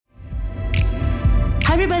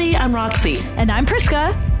Hi, everybody. I'm Roxy. And I'm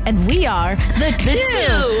Priska. And we are the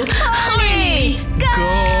two horny goats.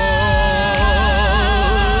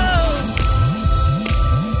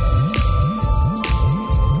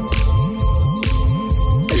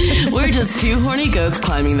 We're just two horny goats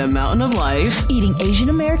climbing the mountain of life, eating Asian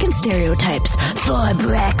American stereotypes for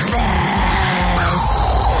breakfast.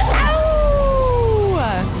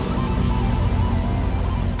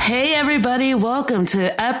 Hey, everybody. Welcome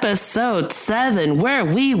to episode 7, where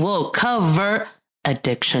we will cover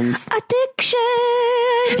addictions.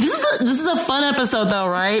 This is a fun episode, though,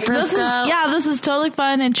 right, Priska? This is totally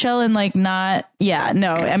fun and chill and like not. Yeah,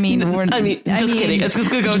 no, I mean, just kidding. It's just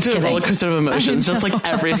going to go into a roller coaster of emotions, just like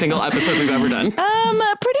every single episode we've ever done.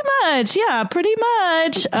 Pretty much. Yeah, pretty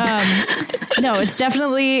much. No, it's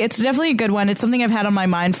definitely a good one. It's something I've had on my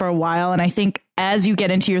mind for a while. And I think as you get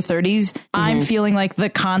into your 30s, I'm feeling like the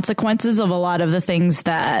consequences of a lot of the things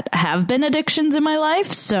that have been addictions in my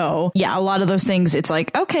life. So yeah, a lot of those things, it's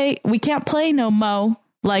like, okay, we can't play no mo.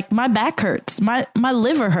 Like my back hurts, my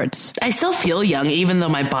liver hurts. I still feel young, even though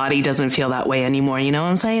my body doesn't feel that way anymore. You know what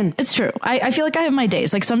I'm saying? It's true. I feel like I have my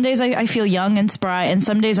days. Like some days I feel young and spry, and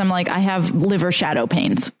some days I'm like, I have liver shadow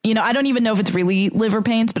pains. You know, I don't even know if it's really liver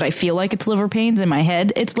pains, but I feel like it's liver pains. In my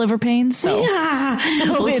head, it's liver pains. So,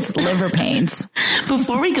 so it's liver pains.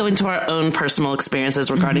 Before we go into our own personal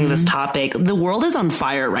experiences regarding this topic, the world is on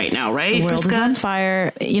fire right now, right? The world is on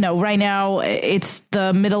fire. You know, right now it's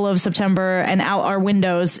the middle of September, and out our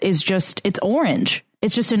windows is just, it's orange.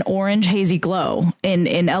 It's just an orange hazy glow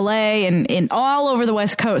in LA and in all over the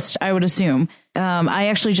West Coast, I would assume. I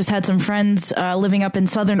actually just had some friends living up in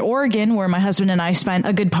Southern Oregon, where my husband and I spent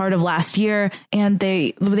a good part of last year. And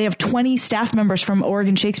they have 20 staff members from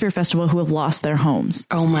Oregon Shakespeare Festival who have lost their homes.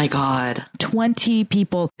 Oh, my God. 20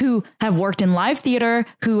 people who have worked in live theater,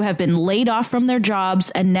 who have been laid off from their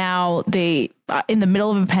jobs. And now they, in the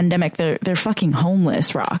middle of a pandemic, they're fucking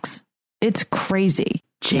homeless, Rox. It's crazy.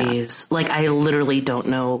 Jeez. Yeah. Like, I literally don't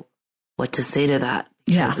know what to say to that.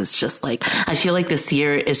 Because it's just like, I feel like this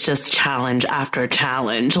year is just challenge after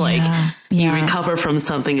challenge. Like you recover from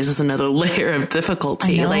something is just another layer of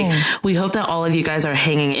difficulty. Like we hope that all of you guys are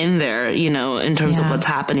hanging in there, you know, in terms of what's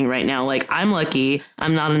happening right now. Like I'm lucky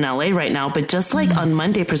I'm not in LA right now, but just like on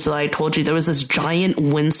Monday, Priscilla, I told you there was this giant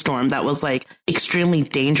windstorm that was like extremely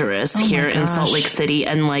dangerous here in Salt Lake City.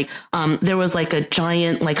 And like, there was like a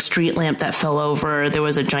giant like street lamp that fell over. There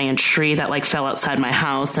was a giant tree that like fell outside my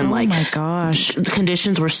house. And the conditions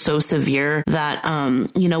were so severe that,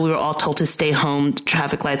 you know, we were all told to stay home.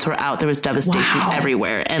 Traffic lights were out. There was devastation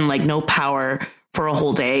everywhere and like no power for a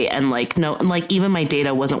whole day. And like, even my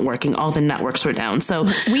data wasn't working. All the networks were down. So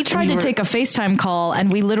we tried to take a FaceTime call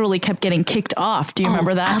and we literally kept getting kicked off. Do you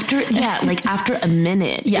remember that? After a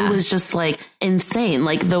minute, it was just like insane.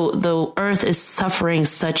 Like the earth is suffering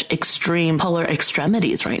such extreme polar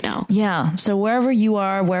extremities right now. Yeah. So wherever you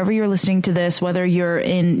are, wherever you're listening to this, whether you're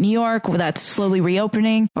in New York, that's slowly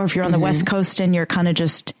reopening, or if you're on the West Coast and you're kind of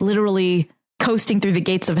just literally coasting through the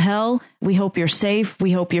gates of hell, we hope you're safe.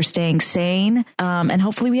 We hope you're staying sane. And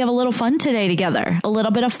hopefully we have a little fun today together. A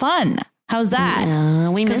little bit of fun. How's that? Yeah,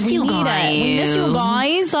 we miss you guys. We miss you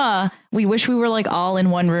guys. We wish we were like all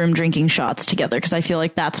in one room drinking shots together, because I feel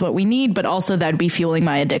like that's what we need, but also that'd be fueling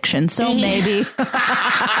my addiction. So maybe.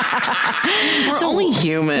 We're only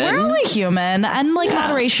human. And like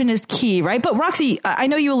moderation is key, right? But Roxy, I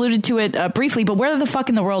know you alluded to it briefly, but where the fuck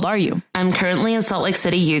in the world are you? I'm currently in Salt Lake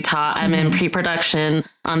City, Utah. I'm in pre-production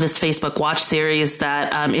on this Facebook Watch series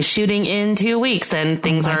that is shooting in 2 weeks, and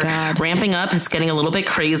things are ramping up. It's getting a little bit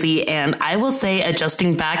crazy. And I will say,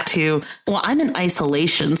 adjusting back to, I'm in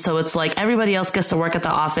isolation. So it's like everybody else gets to work at the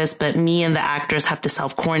office, but me and the actors have to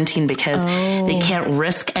self-quarantine because they can't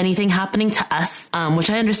risk anything happening to us, which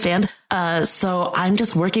I understand. So I'm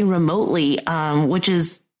just working remotely, which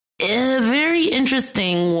is very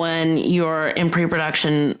interesting when you're in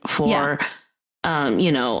pre-production for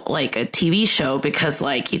you know, like a TV show, because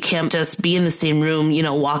like you can't just be in the same room, you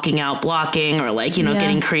know, walking out, blocking, or like, you know,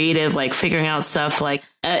 getting creative, like figuring out stuff. Like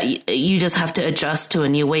you just have to adjust to a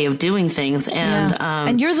new way of doing things.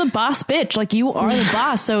 And you're the boss bitch, like you are the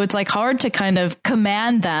boss. So it's like hard to kind of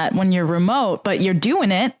command that when you're remote, but you're doing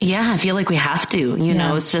it. Yeah, I feel like we have to, you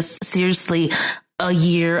know, it's just seriously a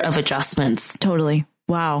year of adjustments. Totally.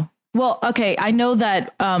 Wow. Well, okay, I know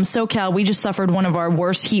that SoCal, we just suffered one of our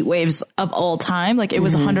worst heat waves of all time. Like it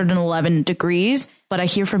was 111 degrees. But I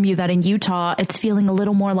hear from you that in Utah, it's feeling a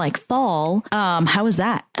little more like fall. How is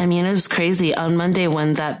that? I mean, it was crazy. On Monday,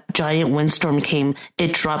 when that giant windstorm came,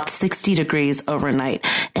 it dropped 60 degrees overnight.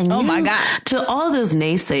 And my God. To all those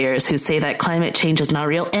naysayers who say that climate change is not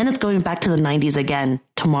real, and it's going back to the 90s again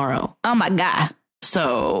tomorrow. Oh, my God.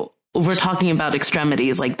 So we're talking about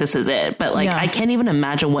extremities, like this is it. But like, I can't even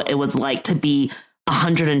imagine what it was like to be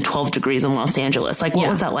 112 degrees in Los Angeles. Like, what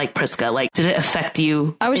was that like, Priska? Like, did it affect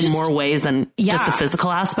you in more ways than just the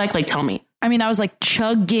physical aspect? Like, tell me. I mean, I was like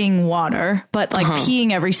chugging water, but like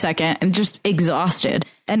peeing every second and just exhausted.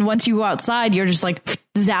 And once you go outside, you're just like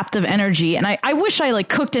zapped of energy. And I wish I like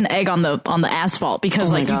cooked an egg on the asphalt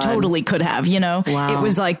because you totally could have, you know, it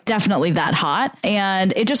was like definitely that hot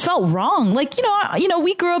and it just felt wrong. Like, you know,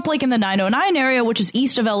 we grew up like in the 909 area, which is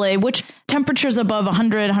east of LA, which temperatures above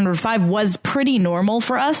 100, 105 was pretty normal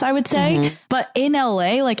for us, I would say. But in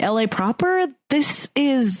LA, like LA proper, this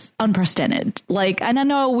is unprecedented. Like, and I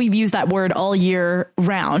know we've used that word all year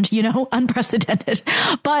round, you know, unprecedented.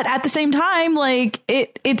 But at the same time, like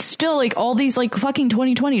it's still like all these like fucking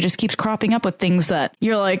 2020 just keeps cropping up with things that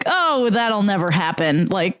you're like, oh, that'll never happen.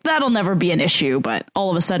 Like that'll never be an issue. But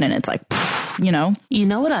all of a sudden it's like, you know. You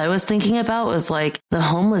know what I was thinking about was like the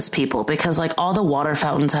homeless people, because like all the water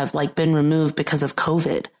fountains have like been removed because of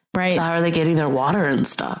COVID. Right. So how are they getting their water and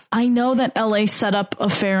stuff? I know that LA set up a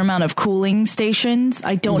fair amount of cooling stations.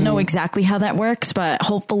 I don't know exactly how that works, but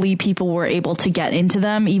hopefully people were able to get into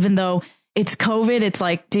them, even though it's COVID. It's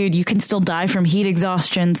like, dude, you can still die from heat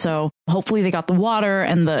exhaustion. So hopefully they got the water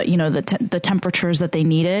and the, you know, the temperatures that they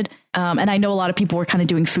needed. And I know a lot of people were kind of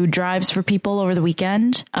doing food drives for people over the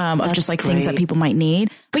weekend of just like things that people might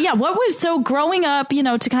need. But yeah, what was so growing up, you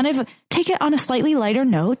know, to kind of take it on a slightly lighter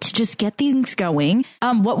note, to just get things going.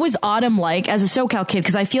 What was autumn like as a SoCal kid?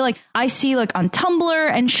 Because I feel like I see like on Tumblr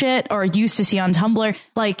and shit, or used to see on Tumblr,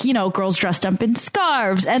 like, you know, girls dressed up in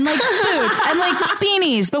scarves and like boots and like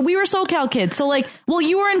beanies. But we were SoCal kids. So like, well,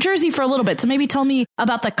 you were in Jersey for a little bit. So maybe tell me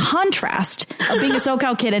about the contrast of being a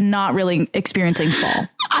SoCal kid and not really experiencing fall.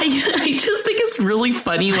 I just think it's really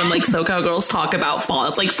funny when like SoCal girls talk about fall.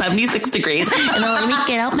 It's like 76 degrees. And then let me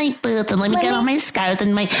get out my boots and let me get out my scarves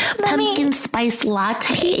and my pumpkin spice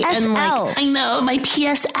latte. PSL. And like, I know, my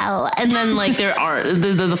PSL. And then like there are,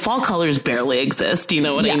 the fall colors barely exist. You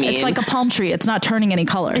know what I mean? It's like a palm tree. It's not turning any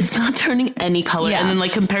color. It's not turning any color. Yeah. And then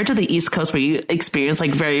like compared to the East Coast where you experience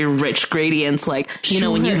like very rich gradients, like, you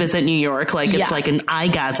know, when you visit New York, like it's like an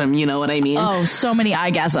eyegasm. You know what I mean? Oh, so many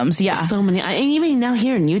eyegasms. Yeah. So many. And even now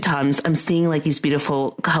here in Utah, I'm seeing like these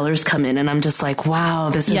beautiful colors come in and I'm just like,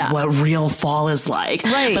 wow, this is what real fall is like.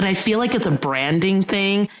 Right. But I feel like it's a branding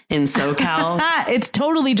thing in SoCal. It's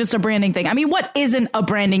totally just a branding thing. I mean, what isn't a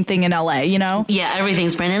branding thing in LA, you know? Yeah,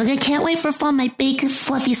 everything's branded. Like, I can't wait for fall, my big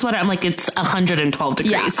fluffy sweater. I'm like, it's 112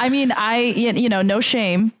 degrees. Yeah, I mean, you know, no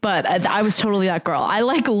shame, but I was totally that girl. I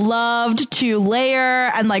like loved to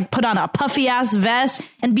layer and like put on a puffy ass vest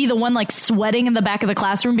and be the one like sweating in the back of the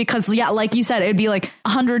classroom because, yeah, like you said, it'd be like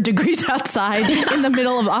 100 degrees outside in the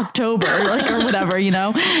middle of October, like, or whatever, you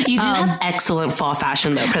know? You do have excellent fall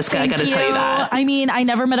fashion though, Priska. I gotta tell you that. I mean, I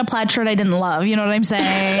never met a plaid shirt I didn't love. You know what I'm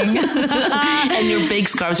saying? And your big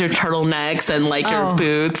scarves, your turtlenecks, and like your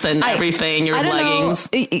boots and everything, your leggings.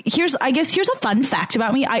 Here's a fun fact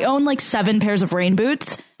about me. I own like 7 pairs of rain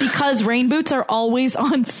boots because rain boots are always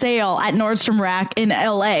on sale at Nordstrom Rack in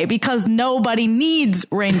LA because nobody needs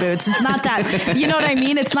rain boots. It's not that, you know what I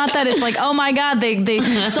mean? It's not that it's like, oh my God, they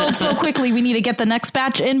sold so quickly. We need to get the next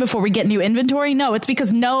batch in before we get new inventory. No, it's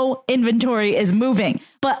because no inventory is moving.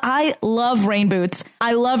 But I love rain boots.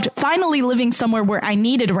 I loved finally living somewhere where I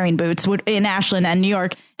needed rain boots in Ashland and New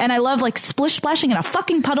York. And I love like splish splashing in a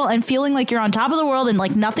fucking puddle and feeling like you're on top of the world and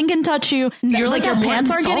like nothing can touch you. You're like your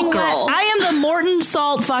pants aren't getting wet. I am the Morton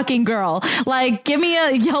Salt fucking girl. Like, give me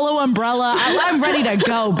a yellow umbrella. I'm ready to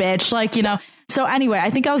go, bitch. Like, you know. So anyway,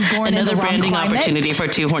 I think I was born in the wrong branding climate. Opportunity for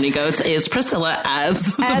Two Horny Goats is Priscilla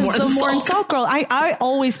as the Morton Salt girl. I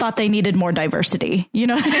always thought they needed more diversity. You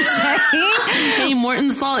know what I'm saying? Hey,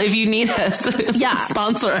 Morton Salt, if you need us,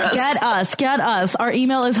 sponsor us. Get us. Our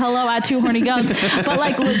email is hello@twohornygoats. But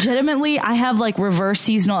like legitimately, I have like reverse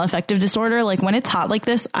seasonal affective disorder. Like when it's hot like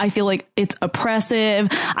this, I feel like it's oppressive.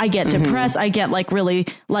 I get depressed. I get like really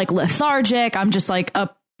like lethargic. I'm just like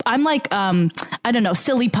I'm like, I don't know,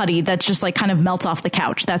 silly putty that's just like kind of melts off the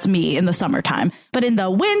couch. That's me in the summertime. But in the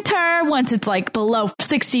winter, once it's like below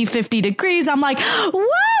 60, 50 degrees, I'm like, woo,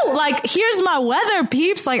 like, here's my weather,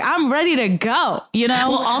 peeps. Like, I'm ready to go, you know?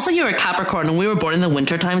 Well, also you're a Capricorn and we were born in the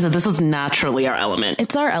winter time. So this is naturally our element.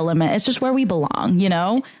 It's our element. It's just where we belong, you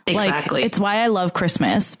know? Exactly. Like, it's why I love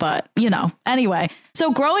Christmas, but you know, anyway.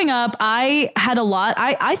 So growing up, I had a lot.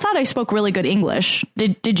 I thought I spoke really good English.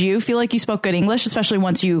 Did you feel like you spoke good English, especially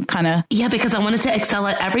once you kind of... Yeah, because I wanted to excel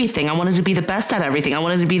at everything. I wanted to be the best at everything. I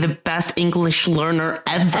wanted to be the best English learner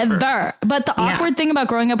ever. But the awkward thing about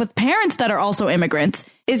growing up with parents that are also immigrants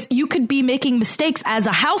is you could be making mistakes as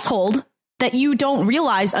a household that you don't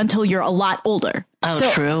realize until you're a lot older. Oh,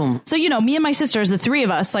 true. So, me and my sisters, the three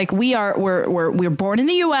of us, like we're born in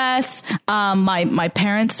the U.S. My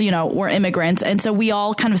parents, were immigrants. And so we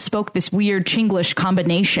all kind of spoke this weird Chinglish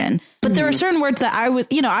combination. But there are certain words that I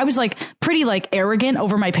was like pretty like arrogant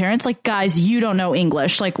over my parents. Like, guys, you don't know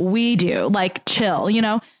English like we do. Like, chill,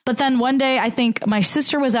 But then one day I think my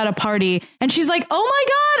sister was at a party and she's like, oh my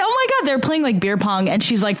God, they're playing like beer pong. And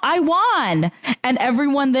she's like, I won. And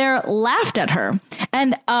everyone there laughed at her.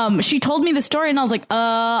 And she told me the story and I was like,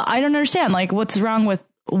 I don't understand. Like, what's wrong with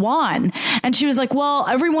won? And she was like, well,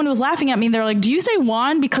 everyone was laughing at me. They're like, do you say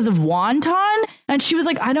won because of wonton? And she was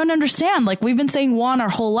like, I don't understand. Like, we've been saying won our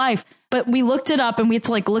whole life. But we looked it up and we had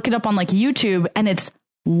to like look it up on like YouTube and it's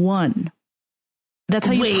won. That's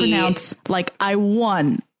how you pronounce like I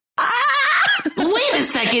won. Wait a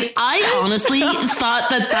second. I honestly thought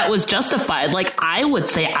that was justified. Like, I would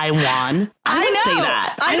say I won. I would say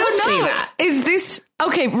that. I would say that. Is this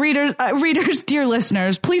okay? Readers, dear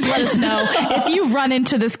listeners, please let us know if you've run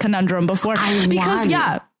into this conundrum before.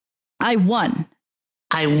 I won.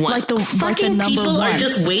 Like the fucking people are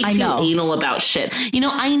just way too anal about shit.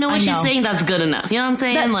 I know what she's saying. That's good enough. You know what I'm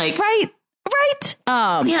saying? Right.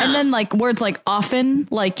 And then like words like often,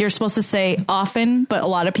 like you're supposed to say often, but a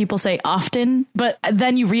lot of people say often. But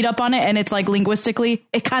then you read up on it and it's like linguistically,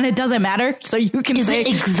 it kind of doesn't matter. So you can say it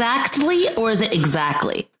exactly or is it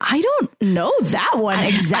exactly? I don't know that one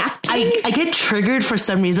exactly. I get triggered for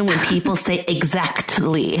some reason when people say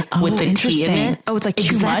exactly with the T in it. Oh, it's like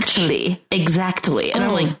too much. Exactly. And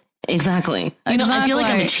I'm like, exactly. I feel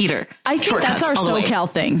like I'm a cheater. I think that's our SoCal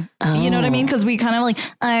thing. You know what I mean? Because we kind of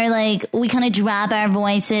we kind of drop our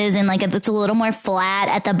voices and like it's a little more flat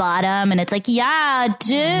at the bottom. And it's like, yeah,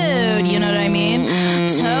 dude. You know what I mean?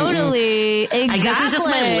 Totally. Exactly. I guess it's just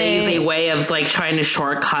my lazy way of like trying to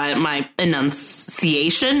shortcut my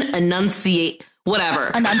enunciation. Whatever.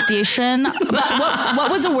 Enunciation.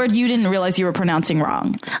 What was a word you didn't realize you were pronouncing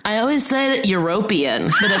wrong? I always said European,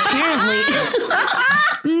 but apparently...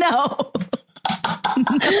 No.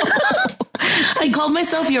 I called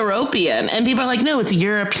myself European, and people are like, no, it's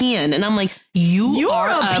European. And I'm like, you are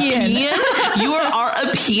European? You are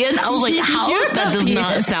European? I was like, how? European. That does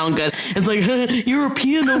not sound good. It's like,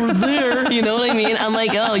 European over there. You know what I mean? I'm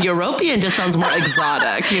like, oh, European just sounds more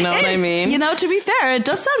exotic. You know what I mean? To be fair, it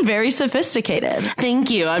does sound very sophisticated. Thank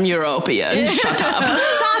you. I'm European. Shut up.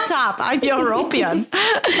 Shut up. I'm European.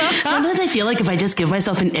 Sometimes I feel like if I just give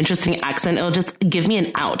myself an interesting accent, it'll just give me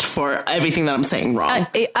an out for everything that I'm saying wrong.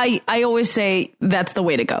 I always say that's the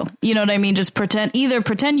way to go. You know what I mean? Just pretend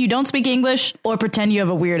you don't speak English or pretend you have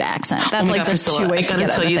a weird accent. That's like the two ways. I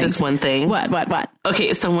gotta tell you this one thing. What?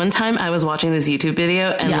 Okay, so one time I was watching this YouTube video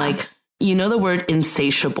and the word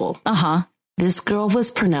insatiable. Uh-huh. This girl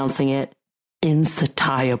was pronouncing it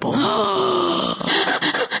insatiable.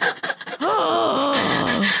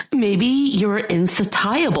 Maybe you're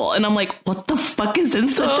insatiable. And I'm like, what the fuck is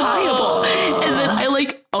insatiable? And then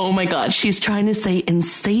oh my God, she's trying to say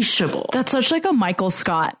insatiable. That's such like a Michael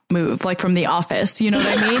Scott move, like from The Office. You know what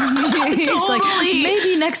I mean? He's totally. Like,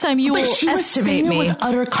 maybe next time you will estimate me. With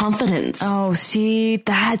utter confidence. Oh, see,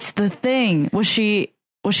 that's the thing. Was she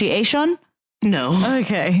Asian? No.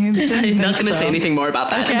 Okay. I'm not going to say anything more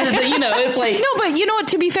about that. Okay. But, it's like... No, but you know what?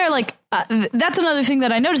 To be fair, like, that's another thing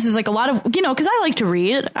that I noticed is like a lot of, because I like to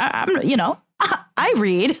read. I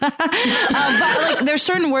read. But like there's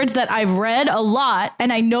certain words that I've read a lot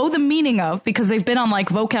and I know the meaning of because they've been on like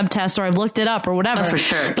vocab tests or I've looked it up or whatever. Oh, for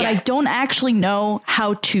sure. But I don't actually know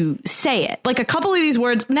how to say it. Like a couple of these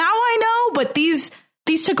words now I know, but these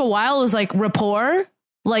took a while. It was like rapport.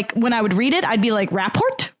 Like when I would read it, I'd be like rapport.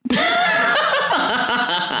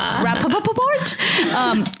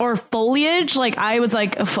 Or foliage. Like I was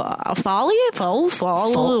like foliage.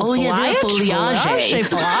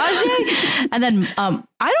 And then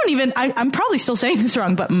I'm probably still saying this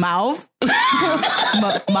wrong, but mauve.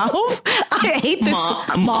 Mauve? I hate this.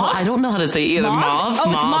 Mauve? I don't know how to say either. Mauve?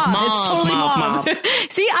 Oh, it's mauve. It's totally mauve.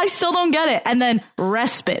 See, I still don't get it. And then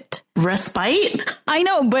respite. Respite? I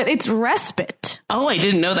know, but it's respite. Oh, I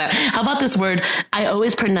didn't know that. How about this word? I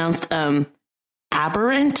always pronounced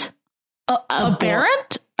aberrant.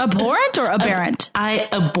 Aberrant? Abhorrent or aberrant? I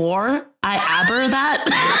aber that.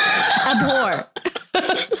 Abhor.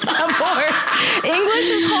 English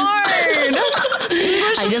is hard.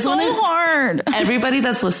 English is so hard. Everybody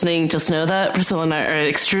that's listening, just know that Priscilla and I are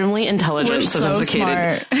extremely intelligent,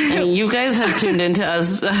 sophisticated. So I mean, you guys have tuned into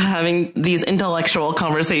us having these intellectual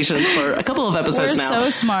conversations for a couple of episodes now. We're so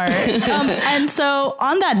smart. And so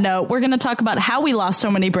on that note, we're going to talk about how we lost so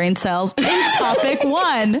many brain cells in topic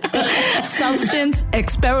 1, substance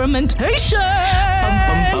experimentation.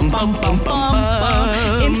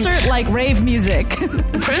 Insert like rave music.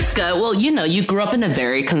 Priska, well, you know, you grew up in a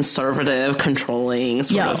very conservative, controlling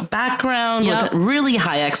sort of background with really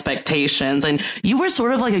high expectations. And you were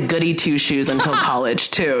sort of like a goody two-shoes until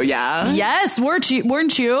college, too. Yeah. Yes. Weren't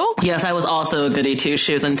you? Yes, I was also a goody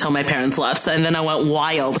two-shoes until my parents left. And then I went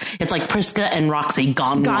wild. It's like Priska and Roxy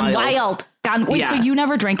gone wild. Wait, so you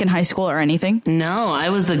never drank in high school or anything? No, I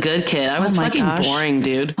was the good kid. I was fucking boring,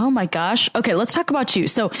 dude. Oh my gosh. Okay, let's talk about you.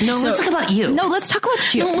 Let's talk about you. No, let's talk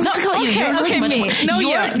about you. Let's talk about you.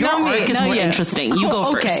 You're your arc is more interesting. You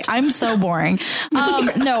go first. Okay, I'm so boring.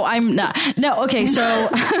 No, I'm not. No, okay, so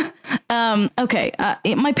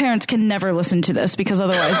my parents can never listen to this because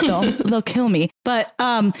otherwise they'll kill me. But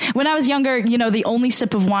when I was younger, you know, the only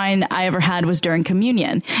sip of wine I ever had was during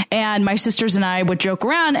communion, and my sisters and I would joke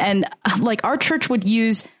around, and like our church would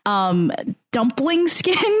use dumpling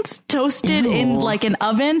skins toasted in like an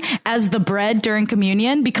oven as the bread during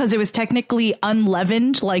communion because it was technically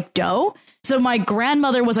unleavened like dough. So my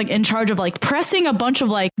grandmother was like in charge of like pressing a bunch of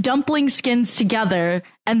like dumpling skins together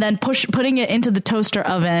and then putting it into the toaster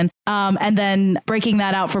oven and then breaking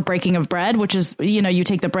that out for breaking of bread, which is, you know, you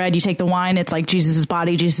take the bread, you take the wine. It's like Jesus's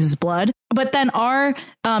body, Jesus's blood. But then our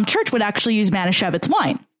church would actually use Manischewitz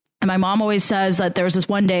wine. And my mom always says that there was this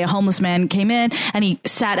one day a homeless man came in and he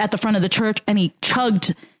sat at the front of the church and he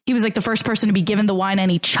was like the first person to be given the wine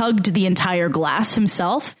and he chugged the entire glass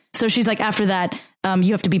himself. So she's like, after that,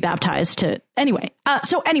 you have to be baptized to anyway.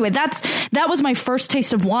 That was my first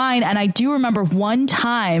taste of wine. And I do remember one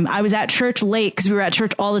time I was at church late because we were at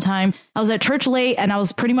church all the time. I was at church late and I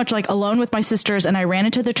was pretty much like alone with my sisters and I ran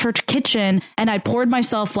into the church kitchen and I poured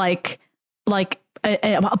myself like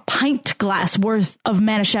a pint glass worth of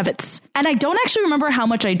Manischewitz. And I don't actually remember how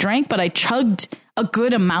much I drank, but I chugged a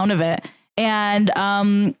good amount of it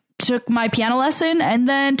and took my piano lesson and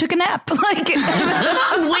then took a nap. Like, wait,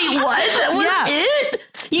 what? That was it?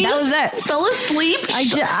 You that just was it. Fell asleep?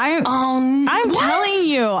 I'm telling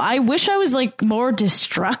you, I wish I was like more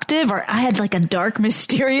destructive or I had like a dark,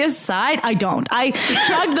 mysterious side. I don't. I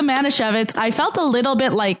chugged the Manischewitz. I felt a little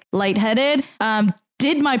bit like lightheaded.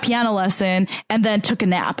 Did my piano lesson and then took a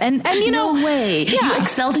nap. And you know, no way. Yeah. You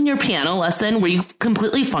excelled in your piano lesson. Were you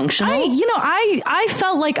completely functional? I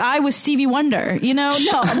felt like I was Stevie Wonder, you know,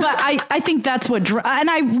 no, but I think that's what, and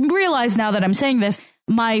I realize now that I'm saying this,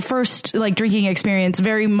 my first like drinking experience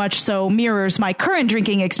very much so mirrors my current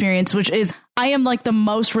drinking experience, which is I am like the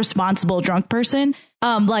most responsible drunk person.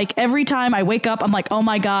 Like every time I wake up, I'm like, oh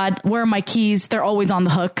my God, where are my keys? They're always on the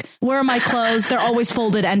hook. Where are my clothes? They're always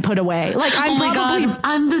folded and put away. Like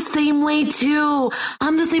I'm the same way too.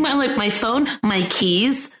 I'm the same way. I'm like my phone, my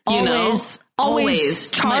keys,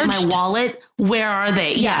 always charged. My wallet. Where are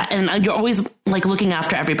they? Yeah. And you're always like looking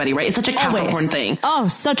after everybody, right? It's such a Capricorn thing. Oh,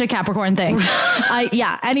 such a Capricorn thing.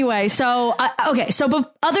 Anyway, so,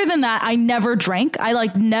 but other than that, I never drank. I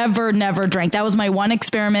like never drank. That was my one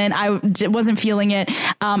experiment. I wasn't feeling it.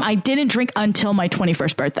 I didn't drink until my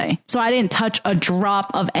 21st birthday. So I didn't touch a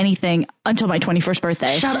drop of anything until my 21st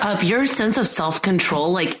birthday. Shut up. Your sense of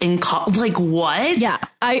self-control, like what? Yeah.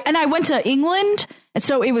 I went to England.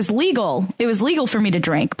 So it was legal. It was legal for me to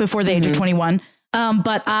drink before the age of 21.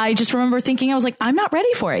 But I just remember thinking, I was like, I'm not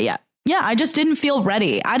ready for it yet. Yeah, I just didn't feel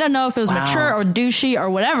ready. I don't know if it was mature or douchey or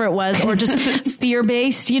whatever it was, or just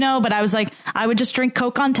fear-based, you know, but I was like, I would just drink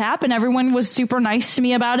Coke on tap and everyone was super nice to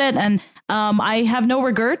me about it. And I have no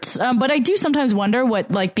regrets. But I do sometimes wonder what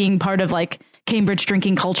like being part of like Cambridge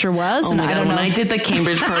drinking culture was. Oh my God, when I did the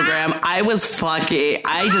Cambridge program, I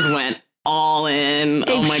just went all in.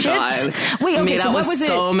 Oh my God. Wait, okay, so what was it?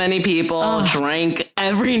 So many people drank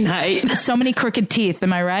every night. So many crooked teeth.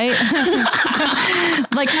 Am I right?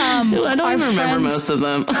 Like, I don't even remember most of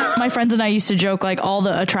them. My friends and I used to joke like all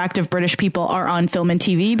the attractive British people are on film and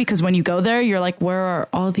TV because when you go there, you're like, where are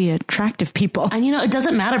all the attractive people? And you know, it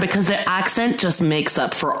doesn't matter because their accent just makes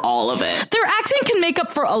up for all of it. Their accent can make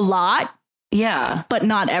up for a lot. Yeah. But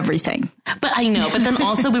not everything. But I know. But then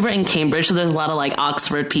also we were in Cambridge, so there's a lot of like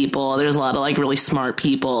Oxford people. There's a lot of like really smart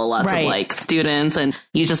people, lots of like students. And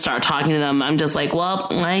you just start talking to them. I'm just like, well,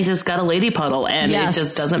 I just got a lady puddle and it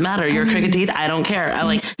just doesn't matter. Your crooked teeth, I don't care. I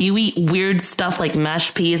like, you eat weird stuff like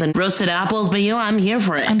mashed peas and roasted apples, but you know, I'm here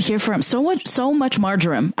for it. I'm here for it. So much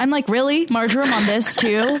marjoram. I'm like, really? Marjoram on this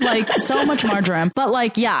too? Like so much marjoram. But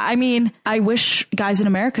like, yeah, I mean, I wish guys in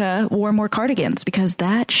America wore more cardigans because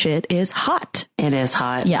that shit is hot. It is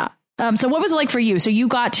hot. Yeah. So what was it like for you? So you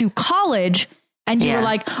got to college and you were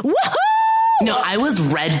like, woohoo! No, I was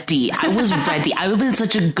ready. I would have been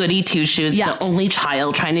such a goody two-shoes, the only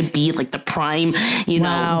child trying to be like the prime,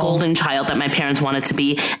 golden child that my parents wanted to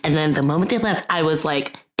be. And then the moment they left, I was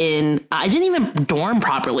like, I didn't even dorm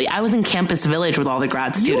properly. I was in Campus Village with all the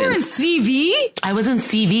grad students. You were in CV? I was in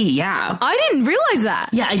CV, yeah. I didn't realize that.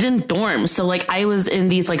 Yeah, I didn't dorm. So like I was in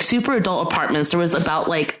these like super adult apartments. There was about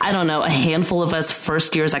like, I don't know, a handful of us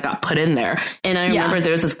first years that got put in there. And I remember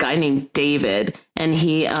there was this guy named David, and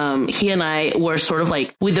he and I were sort of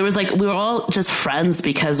like, we were all just friends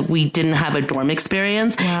because we didn't have a dorm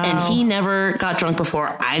experience. Wow. And he never got drunk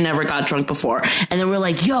before. I never got drunk before. And then we're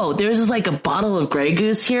like, yo, there's this like a bottle of Grey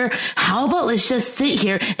Goose here. How about let's just sit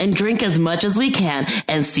here and drink as much as we can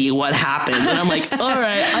and see what happens. And I'm like, all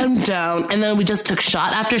right, I'm down. And then we just took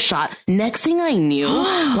shot after shot. Next thing I knew,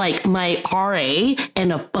 like my RA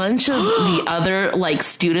and a bunch of the other like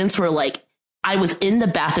students were like, I was in the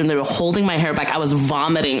bathroom. They were holding my hair back. I was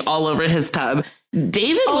vomiting all over his tub.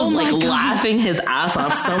 David was like laughing his ass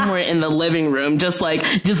off somewhere in the living room, just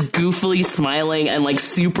goofily smiling and like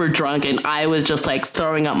super drunk. And I was just like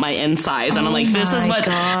throwing up my insides. And I'm like, this is what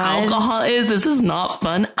alcohol is. This is not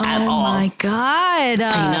fun at all. Oh my God.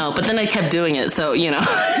 I know. But then I kept doing it. So, you know.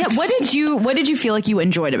 Yeah, what did you feel like you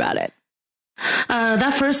enjoyed about it?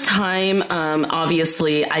 That first time,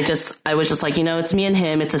 obviously, I was just like, you know, it's me and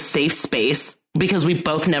him. It's a safe space because we've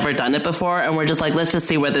both never done it before. And we're just like, let's just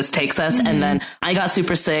see where this takes us. Mm-hmm. And then I got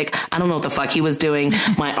super sick. I don't know what the fuck he was doing.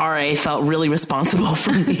 My RA felt really responsible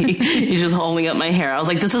for me. He's just holding up my hair. I was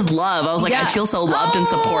like, this is love. I was like, I feel so loved and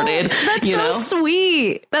supported. That's so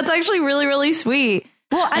sweet. That's actually really, really sweet.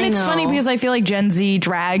 Well, and it's funny because I feel like Gen Z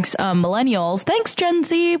drags millennials. Thanks, Gen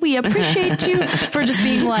Z. We appreciate you for just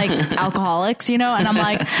being like alcoholics, you know? And I'm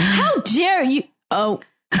like, how dare you? Oh,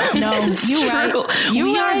 no, you're right.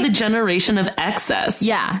 We are the generation of excess.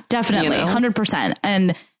 Yeah, definitely. 100%.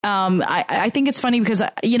 And I think it's funny because,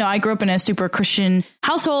 you know, I grew up in a super Christian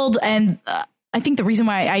household. And I think the reason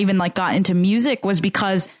why I even like got into music was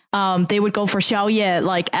because they would go for 宵夜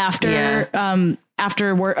like after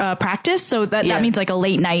practice. So that means like a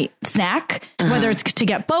late night snack, whether it's to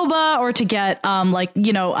get boba or to get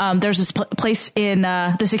there's this place in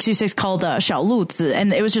the 626 called Xiao Luzi,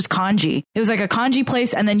 and it was just kanji. It was like a kanji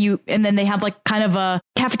place, and then they have like kind of a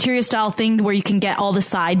cafeteria style thing where you can get all the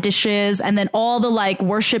side dishes, and then all the like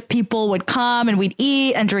worship people would come and we'd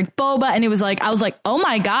eat and drink boba, and it was like I was like, oh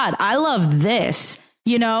my God, I love this.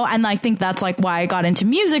 You know, and I think that's like why I got into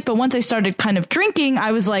music. But once I started kind of drinking,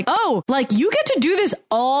 I was like, oh, like you get to do this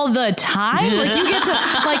all the time. Like you get to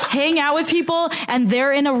like hang out with people and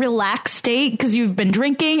they're in a relaxed state because you've been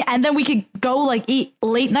drinking. And then we could go like eat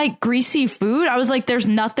late night greasy food. I was like, there's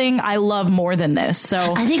nothing I love more than this. So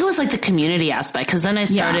I think it was like the community aspect, because then I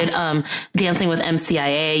started dancing with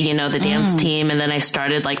MCIA, you know, the dance team. And then I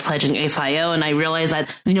started like pledging AFIO. And I realized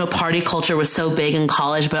that, you know, party culture was so big in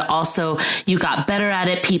college, but also you got better at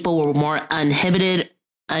it. People were more uninhibited.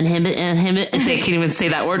 I can't even say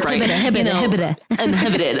that word right.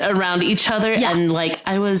 Uninhibited around each other. Yeah. And like,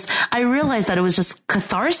 I realized that it was just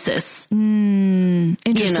catharsis. Interesting.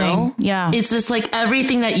 You know? Yeah. It's just like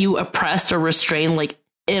everything that you oppressed or restrained, like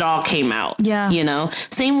it all came out. Yeah. You know,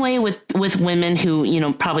 same way with women who, you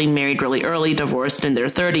know, probably married really early, divorced in their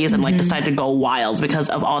 30s and like decided to go wild because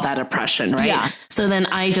of all that oppression. Right. Yeah. So then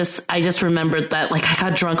I just remembered that like I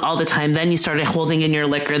got drunk all the time. Then you started holding in your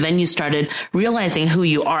liquor. Then you started realizing who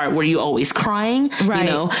you are. Were you always crying? Right.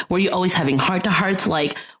 You know, were you always having heart to hearts?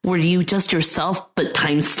 Like, were you just yourself, but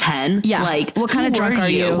times 10? Yeah. Like, what kind of drunk are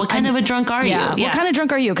you? What kind of a drunk are you? Yeah. What kind of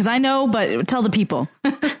drunk are you? Because I know, but tell the people.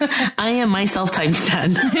 I am myself times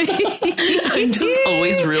 10. I'm just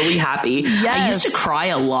always really happy. Yes. I used to cry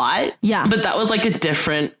a lot. Yeah. But that was like a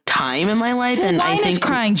different time in my life. Well, and mine I think is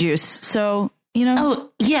crying juice. So, you know.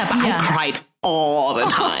 Oh, yeah. But I cried all the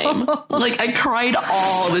time. Like I cried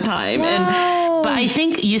all the time. Wow. But I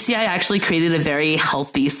think UCI actually created a very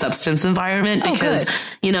healthy substance environment because,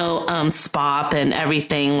 you know, SPOP and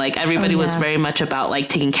everything, like everybody was very much about like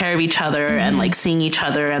taking care of each other and like seeing each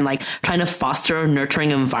other and like trying to foster a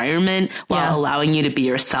nurturing environment while allowing you to be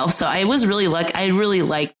yourself. So I was really I really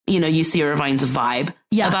like, you know, UC Irvine's vibe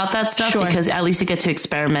about that stuff because at least you get to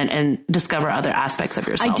experiment and discover other aspects of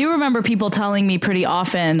yourself. I do remember people telling me pretty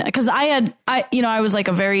often because I was like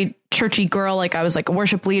a very churchy girl. Like I was like a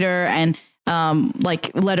worship leader and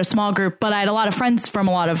like led a small group, but I had a lot of friends from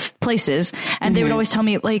a lot of places and they would always tell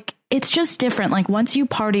me like, it's just different. Like once you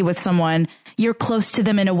party with someone, you're close to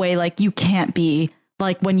them in a way like you can't be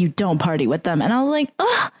like when you don't party with them. And I was like,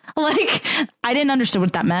 ugh, like I didn't understand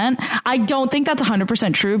what that meant. I don't think that's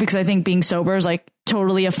 100% true because I think being sober is like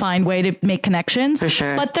totally a fine way to make connections. For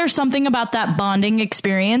sure. But there's something about that bonding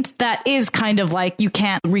experience that is kind of like, you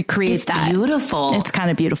can't recreate that. It's beautiful. It's kind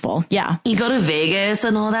of beautiful. Yeah. You go to Vegas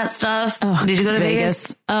and all that stuff. Oh, did you go to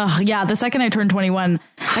Vegas? Yeah. The second I turned 21,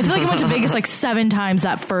 I feel like I went to Vegas like 7 times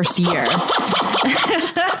that first year.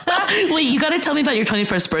 Wait, you got to tell me about your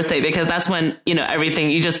 21st birthday, because that's when, everything,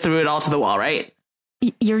 you just threw it all to the wall, right?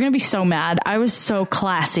 You're going to be so mad. I was so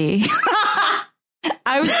classy.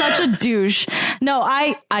 I was such a douche. No,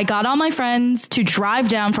 I got all my friends to drive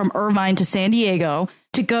down from Irvine to San Diego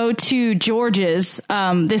to go to George's,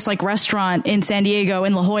 this like restaurant in San Diego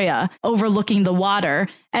in La Jolla overlooking the water.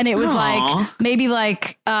 And it was like, maybe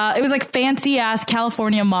like, it was like fancy ass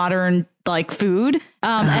California modern like food.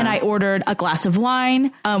 And I ordered a glass of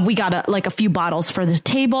wine. We got a few bottles for the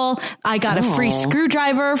table. I got a free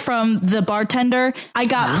screwdriver from the bartender. I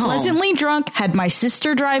got pleasantly drunk, had my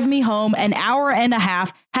sister drive me home an hour and a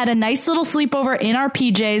half, had a nice little sleepover in our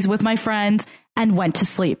PJs with my friends, and went to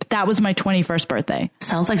sleep. That was my 21st birthday.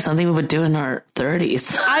 Sounds like something we would do in our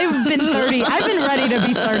 30s. I've been 30. I've been ready to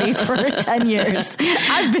be 30 for 10 years.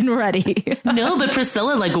 I've been ready. No, but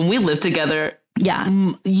Priscilla, like when we lived together,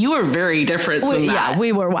 you were very different than that. Yeah,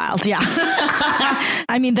 we were wild. Yeah.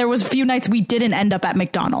 I mean, there was a few nights we didn't end up at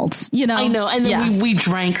McDonald's, I know. And then we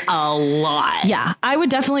drank a lot. Yeah. I would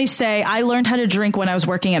definitely say I learned how to drink when I was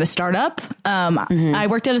working at a startup. I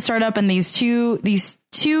worked at a startup, and these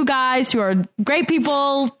two guys who are great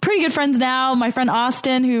people, pretty good friends now. My friend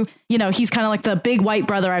Austin, who, he's kind of like the big white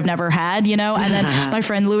brother I've never had, and then my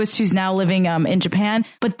friend Lewis, who's now living in Japan.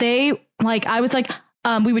 But they I was like,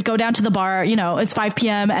 we would go down to the bar, it's 5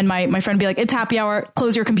 p.m. and my friend would be like, it's happy hour,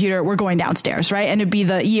 close your computer, we're going downstairs, right? And it'd be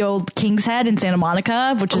the ye old King's Head in Santa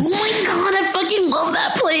Monica, which is... Oh my God, I fucking love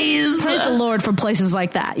that place. Praise the Lord for places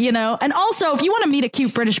like that, And also, if you want to meet a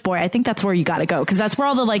cute British boy, I think that's where you got to go, because that's where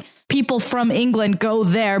all the people from England go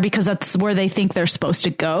there, because that's where they think they're supposed to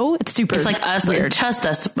go. It's super. It's like us, weird. Trust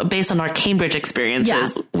us, based on our Cambridge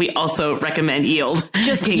experiences. Yeah. We also recommend Yield.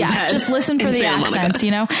 Just listen for the accents,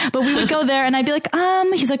 But we would go there, and I'd be like,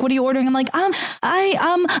 he's like, what are you ordering? I'm like, I'm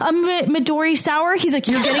Midori sour. He's like,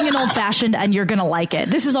 you're getting an old fashioned, and you're gonna like it.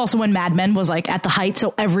 This is also when Mad Men was like at the height,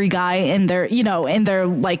 so every guy in their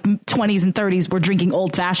like 20s and 30s were drinking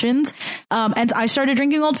old fashions. And I started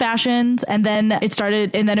drinking old fashions, and then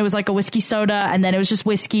it was like a whiskey soda, and then it was just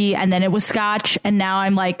whiskey, and then it was scotch, and now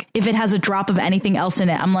I'm like, if it has a drop of anything else in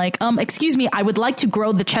it, I'm like, excuse me, I would like to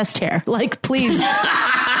grow the chest hair. Like, please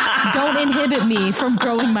don't inhibit me from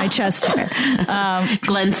growing my chest hair.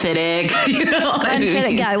 Glenfiddich.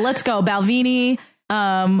 Glenfiddich, yeah, let's go. Balvenie.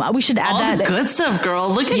 We should add all the good stuff, girl.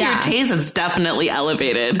 Look at your taste; it's definitely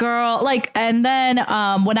elevated, girl. And then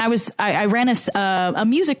when I ran a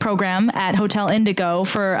music program at Hotel Indigo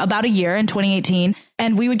for about a year in 2018,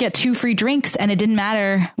 and we would get 2 free drinks, and it didn't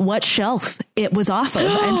matter what shelf it was off of.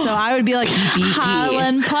 And so I would be like,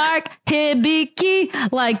 Highland Park,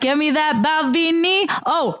 Hibiki, like, give me that Balvenie.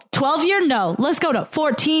 Oh, 12-year? No, let's go to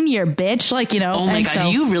 14-year, bitch. Oh my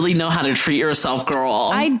God, you really know how to treat yourself, girl.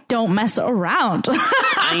 I don't mess around.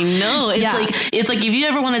 I know. It's like if you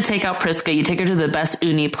ever want to take out Priska, you take her to the best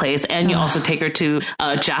uni place, and you also take her to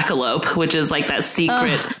Jackalope, which is like that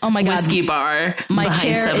secret whiskey bar my behind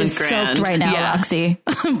chair 7th is Grand. Soaked right now, Roxy.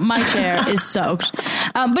 My chair is soaked.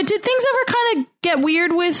 But did things ever kind of get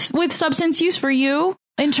weird with substance use for you?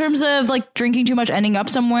 In terms of like drinking too much, ending up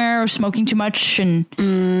somewhere, or smoking too much and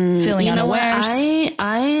feeling unaware?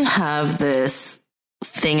 I have this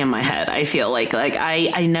thing in my head. I feel like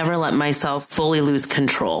I never let myself fully lose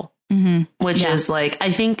control. Which is like,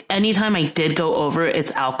 I think anytime I did go over,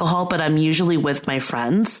 it's alcohol, but I'm usually with my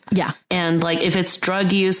friends. Yeah. And like, if it's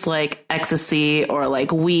drug use, like ecstasy or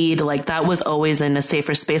like weed, like that was always in a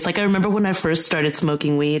safer space. Like I remember when I first started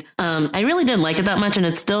smoking weed, I really didn't like it that much. And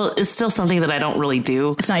it's still something that I don't really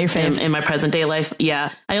do. It's not your fave. In my present day life.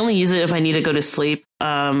 Yeah. I only use it if I need to go to sleep.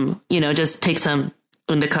 Just take some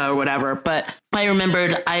indica or whatever. But I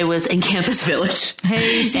remembered I was in Campus Village,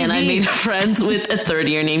 and I made friends with a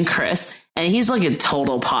 3rd-year named Chris. And he's like a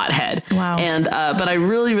total pothead. Wow. And, but I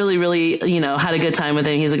really, really, really, had a good time with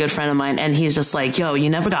him. He's a good friend of mine. And he's just like, yo, you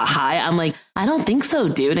never got high? I'm like, I don't think so,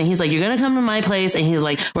 dude. And he's like, you're going to come to my place. And he's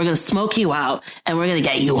like, we're going to smoke you out and we're going to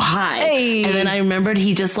get you high. Hey. And then I remembered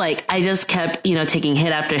I just kept, taking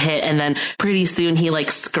hit after hit. And then pretty soon he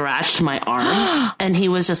like scratched my arm and he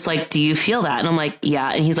was just like, do you feel that? And I'm like,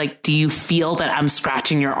 yeah. And he's like, do you feel that I'm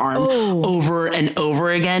scratching your arm over and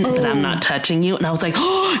over again, that I'm not touching you? And I was like,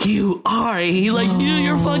 oh, you are. He's like, dude,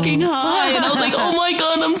 you're fucking high. And I was like, oh my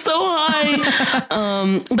God, I'm so high.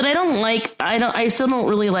 But I still don't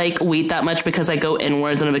really like wheat that much because I go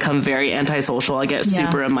inwards and I become very antisocial. I get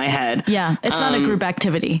super in my head. Yeah. It's not a group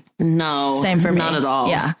activity. No. Same for me. Not at all.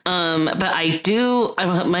 Yeah.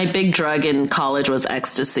 But my big drug in college was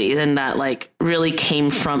ecstasy, and that like really came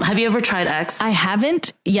from, have you ever tried X? I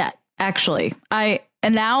haven't yet, actually. And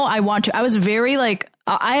now I want to. I was very like,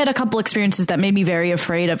 I had a couple experiences that made me very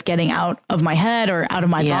afraid of getting out of my head or out of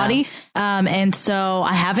my body. And so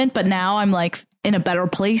I haven't, but now I'm like in a better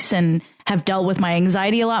place and have dealt with my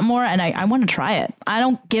anxiety a lot more. And I want to try it. I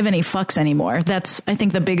don't give any fucks anymore. That's, I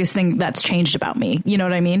think, the biggest thing that's changed about me. You know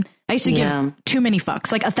what I mean? I used to give too many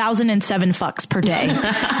fucks, like 1,007 fucks per day, and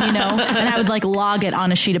I would like log it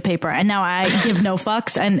on a sheet of paper. And now I give no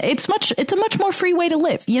fucks, and it's a much more free way to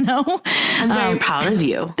live, I'm very proud of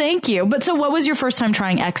you. Thank you. But so what was your first time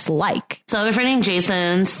trying X like? So I have a friend named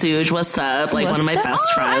Jason Suge. What's up? Like, one of my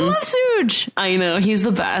best friends. I love Suge. I know, he's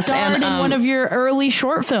the best. Starred in one of your early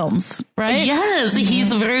short films, right? Yes,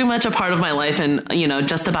 he's very much a part of my life, and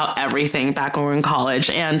just about everything back when we were in college.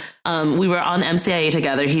 And we were on MCIA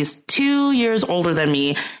together. He's 2 years older than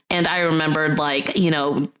me. And I remembered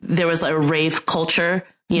there was a rave culture,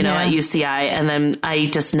 at UCI. And then I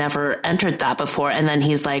just never entered that before. And then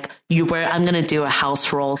he's like, I'm going to do a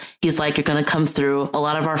house roll. He's like, you're going to come through. A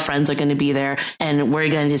lot of our friends are going to be there and we're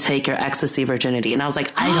going to take your ecstasy virginity. And I was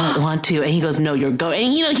like, I don't want to. And he goes, no, you're going.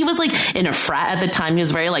 And, he was like in a frat at the time. He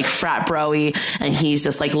was very like frat bro-y, and he's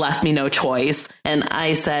just like left me no choice. And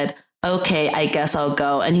I said, okay, I guess I'll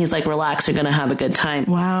go. And he's like, relax, you're going to have a good time.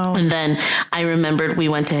 Wow. And then I remembered we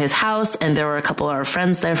went to his house and there were a couple of our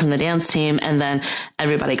friends there from the dance team. And then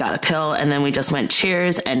everybody got a pill and then we just went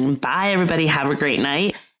cheers and bye, everybody, have a great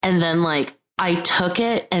night. And then like I took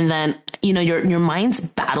it, and then, your mind's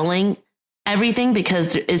battling everything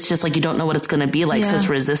because it's just like, you don't know what it's going to be like. So it's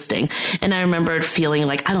resisting. And I remembered feeling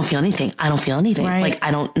like, I don't feel anything. Right. Like, I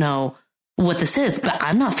don't know what this is, but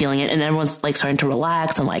I'm not feeling it. And everyone's like starting to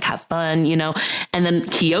relax and like have fun, and then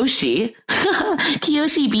Kiyoshi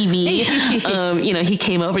BB, he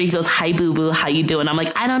came over, he goes, hi boo boo, how you doing? I'm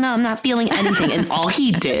like, I don't know, I'm not feeling anything. And all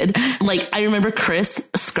he did, like, I remember Chris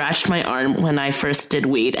scratched my arm when I first did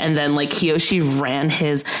weed. And then like Kiyoshi ran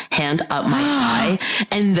his hand up my thigh.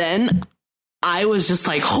 And then I was just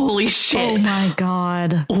like, holy shit. Oh my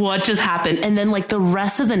God. What just happened? And then like the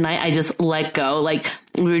rest of the night, I just let go. Like,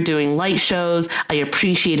 we were doing light shows. I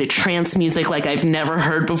appreciated trance music like I've never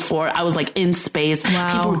heard before. I was like in space.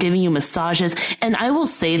 Wow. People were giving you massages. And I will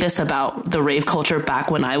say this about the rave culture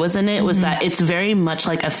back when I was in it, was that it's very much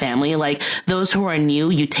like a family. Like, those who are new,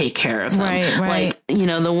 you take care of them. Right. Like,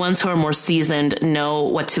 the ones who are more seasoned know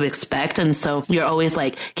what to expect. And so you're always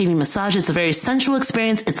like giving massage. It's a very sensual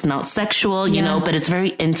experience. It's not sexual, but it's very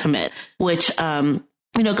intimate, which,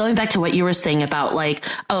 going back to what you were saying about like,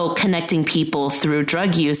 connecting people through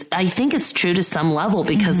drug use, I think it's true to some level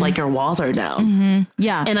because like your walls are down.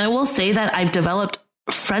 Yeah. And I will say that I've developed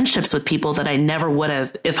friendships with people that I never would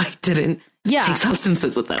have if I didn't take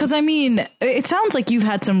substances with them. Because I mean, it sounds like you've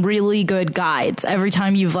had some really good guides every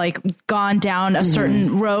time you've like gone down a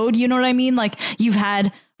certain road. You know what I mean? Like, you've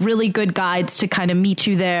had really good guides to kind of meet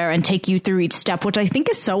you there and take you through each step, which I think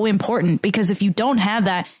is so important, because if you don't have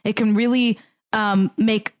that, it can really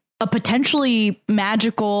make a potentially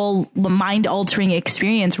magical, mind-altering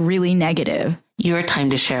experience really negative. Your time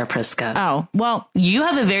to share, Priska. Oh, well, you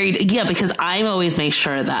have because I always make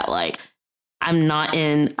sure that like I'm not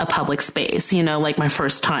in a public space, like my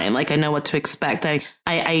first time, like I know what to expect.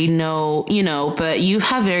 I know, but you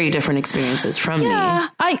have very different experiences from me.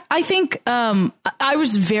 I think I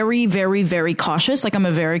was very, very, very cautious. Like, I'm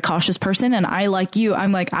a very cautious person, and I, like you,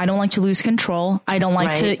 I'm like, I don't like to lose control. I don't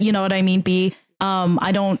like to, you know what I mean?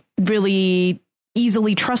 I don't really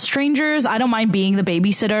easily trust strangers. I don't mind being the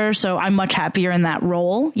babysitter, so I'm much happier in that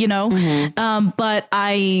role, but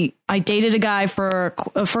I dated a guy for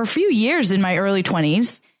a few years in my early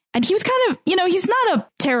 20s, and he was kind of, he's not a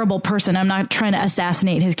terrible person. I'm not trying to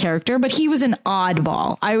assassinate his character, but he was an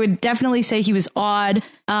oddball. I would definitely say he was odd,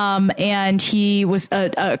 and he was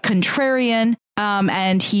a contrarian.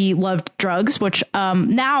 And he loved drugs, which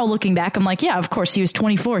now looking back, I'm like, yeah, of course, he was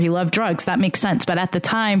 24. He loved drugs. That makes sense. But at the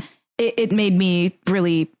time, it made me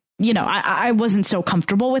really, I wasn't so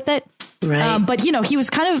comfortable with it. Right. But, he was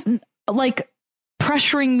kind of like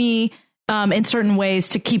pressuring me in certain ways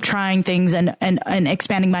to keep trying things and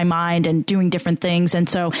expanding my mind and doing different things. And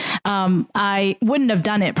so I wouldn't have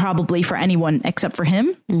done it probably for anyone except for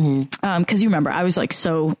him. Because you remember, I was like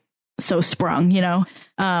so so sprung, you know.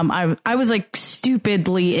 I was like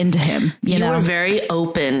stupidly into him. You know? were very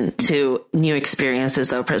open to new experiences,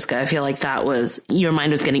 though, Priska. I feel like that was your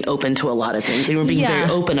mind was getting open to a lot of things. You were being very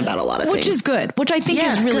open about a lot of things, which is good. Which I think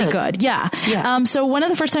is really good. Yeah. So one of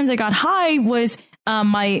the first times I got high was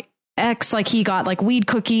my ex, like he got like weed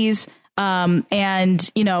cookies,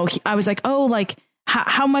 and you know I was like, oh, like.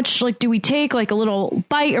 How much like do we take, like a little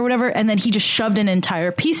bite or whatever? And then he just shoved an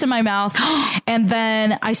entire piece in my mouth. And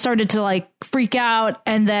then I started to like freak out.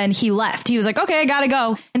 And then he left. He was like, okay, I gotta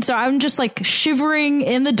go. And so I'm just like shivering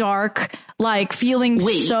in the dark, like feeling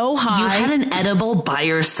so high. You had an edible by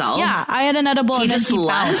yourself? Yeah, I had an edible. He and just then he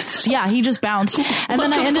left? Bounced. Yeah, he just bounced. And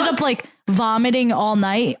then I ended up like vomiting all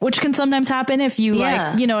night, which can sometimes happen if you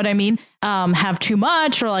like, you know what I mean? Have too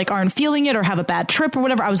much or like aren't feeling it or have a bad trip or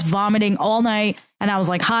whatever. I was vomiting all night and I was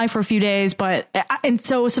like high for a few days, and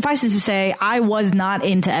so suffice it to say, I was not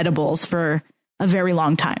into edibles for a very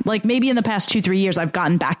long time. Like maybe in the past 2-3 years, I've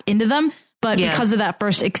gotten back into them, but because of that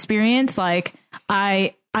first experience, like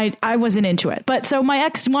I wasn't into it. But so my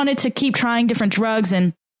ex wanted to keep trying different drugs,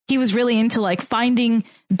 and he was really into like finding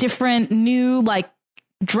different new like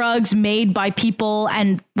drugs made by people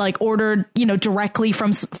and like ordered, you know, directly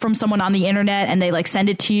from someone on the internet, and they like send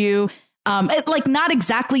it to you. Like not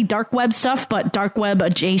exactly dark web stuff, but dark web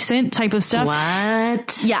adjacent type of stuff.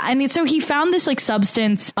 What? Yeah. And so he found this like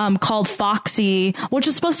substance, called Foxy, which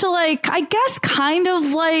is supposed to like, I guess kind of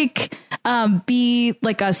like, be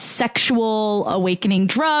like a sexual awakening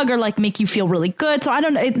drug or like make you feel really good. So I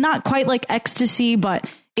don't know. It's not quite like ecstasy, but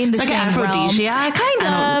in the it's same like aphrodisiac,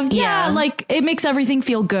 kind of, yeah. Like it makes everything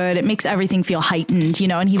feel good. It makes everything feel heightened, you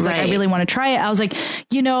know. And he was like, I really want to try it. I was like,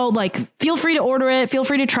 you know, like feel free to order it, feel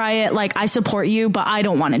free to try it. Like I support you, but I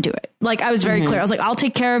don't want to do it. Like I was very clear. I was like, I'll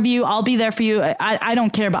take care of you. I'll be there for you. I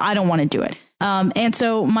don't care, but I don't want to do it. And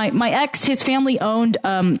so my ex, his family owned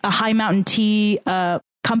a high mountain tea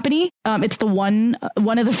company. It's the one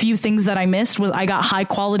of the few things that I missed was I got high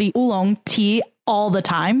quality oolong tea all the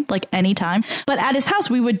time, like anytime. But at his house,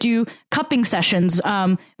 we would do cupping sessions.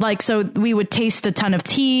 Like, so we would taste a ton of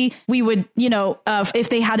tea. We would, you know, if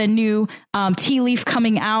they had a new tea leaf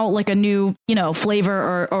coming out, like a new, you know,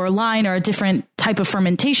 flavor or line or a different type of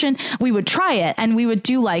fermentation, we would try it. And we would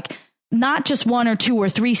do like not just 1 or 2 or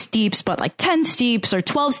 3 steeps, but like 10 steeps or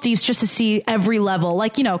 12 steeps just to see every level,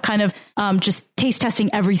 like, you know, kind of just taste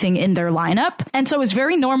testing everything in their lineup. And so it was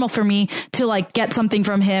very normal for me to like get something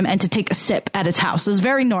from him and to take a sip at his house. It was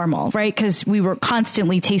very normal, right? Because we were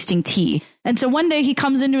constantly tasting tea. And so one day he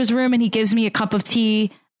comes into his room and he gives me a cup of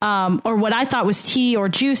tea, or what I thought was tea or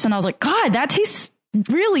juice. And I was like, God, that tastes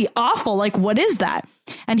really awful. Like, what is that?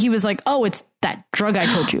 And he was like, oh, it's that drug I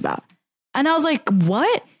told you about. And I was like,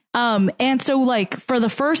 what? And so like for the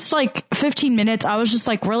first like 15 minutes, I was just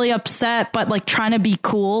like really upset, but like trying to be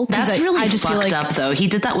cool. That's really I just fucked feel like, up though. He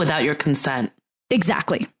did that without your consent.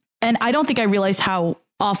 Exactly. And I don't think I realized how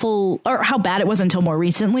awful or how bad it was until more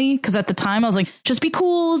recently. Cause at the time I was like, just be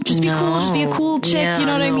cool, just be cool, just be a cool chick. Yeah, you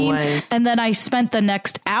know what I mean? Way. And then I spent the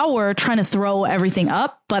next hour trying to throw everything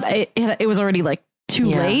up, but it was already like too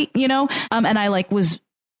late, you know? And I like was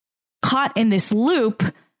caught in this loop,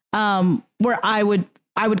 where I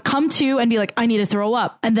would come to and be like, I need to throw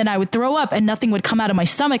up. And then I would throw up and nothing would come out of my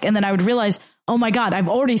stomach. And then I would realize, oh my God, I've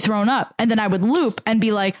already thrown up. And then I would loop and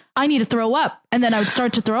be like, I need to throw up. And then I would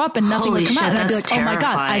start to throw up and nothing would come out. And I'd be like, oh my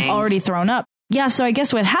God, I've already thrown up. Yeah. So I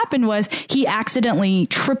guess what happened was he accidentally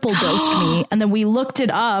triple dosed me. And then we looked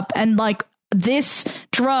it up and like, this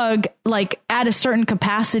drug, like at a certain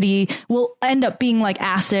capacity, will end up being like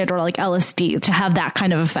acid or like LSD to have that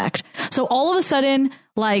kind of effect. So all of a sudden,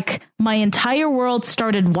 like my entire world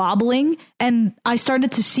started wobbling and I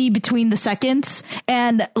started to see between the seconds,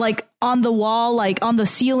 and like on the wall, like on the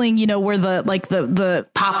ceiling, you know, where the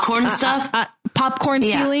popcorn stuff, popcorn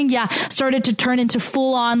ceiling. Yeah. Started to turn into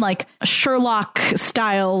full on like Sherlock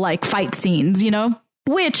style, like fight scenes, you know,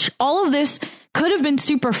 which all of this could have been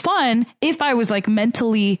super fun if I was like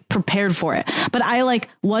mentally prepared for it. But I like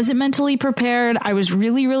wasn't mentally prepared. I was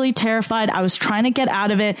really, really terrified. I was trying to get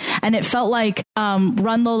out of it. And it felt like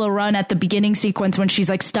Run Lola Run at the beginning sequence when she's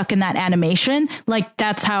like stuck in that animation. Like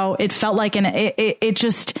that's how it felt like. And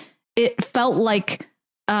it felt like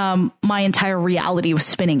my entire reality was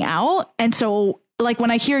spinning out. And so like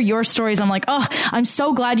when I hear your stories, I'm like, oh, I'm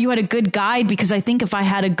so glad you had a good guide, because I think if I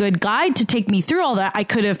had a good guide to take me through all that, I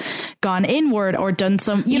could have gone inward or done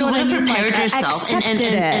some, you know what I mean? Prepared yourself.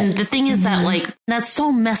 And the thing is that like, that's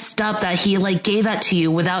so messed up that he like gave that to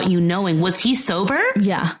you without you knowing. Was he sober?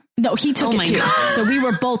 Yeah. No, he took it too. God. So we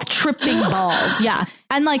were both tripping balls. Yeah.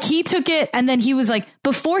 And like he took it and then he was like,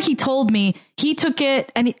 before he told me, he took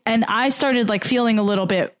it and I started like feeling a little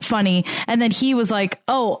bit funny. And then he was like,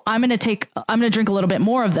 oh, I'm going to drink a little bit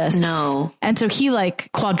more of this. No. And so he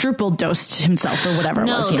like quadruple dosed himself or whatever it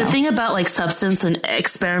was. The thing about like substance and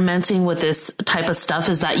experimenting with this type of stuff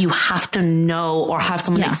is that you have to know or have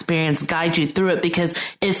someone experience guide you through it, because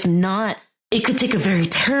if not, it could take a very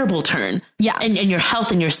terrible turn. Yeah. And your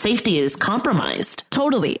health and your safety is compromised.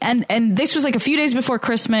 Totally. And this was like a few days before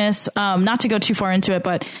Christmas, not to go too far into it,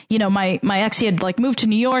 but you know, my ex, he had like moved to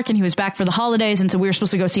New York and he was back for the holidays. And so we were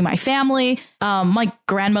supposed to go see my family. My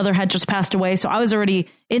grandmother had just passed away. So I was already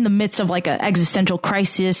in the midst of like an existential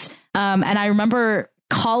crisis. And I remember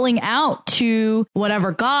calling out to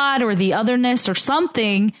whatever God or the otherness or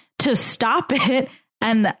something to stop it.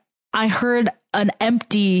 And I heard an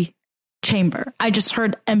empty chamber. I just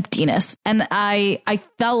heard emptiness. And I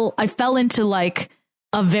fell into like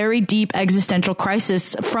a very deep existential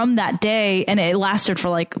crisis from that day. And it lasted for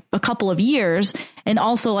like a couple of years. And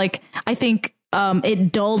also like, I think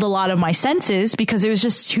it dulled a lot of my senses because it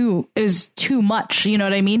was too much. You know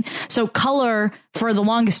what I mean? So color for the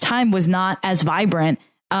longest time was not as vibrant.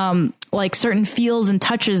 Like certain feels and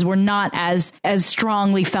touches were not as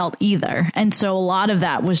strongly felt either. And so a lot of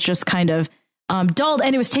that was just kind of dulled,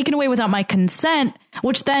 and it was taken away without my consent,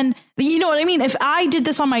 which then, you know what I mean? If I did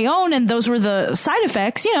this on my own and those were the side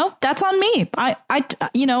effects, you know, that's on me.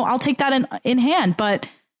 I'll take that in hand, but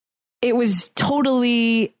it was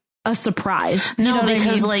totally a surprise. No, you know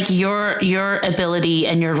because like your ability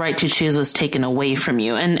and your right to choose was taken away from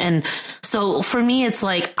you. And so for me, it's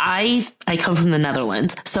like, I come from the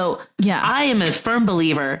Netherlands. So yeah, I am a firm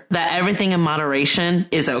believer that everything in moderation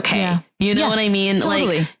is okay. Yeah. You know what I mean?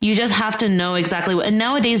 Totally. Like you just have to know exactly what, and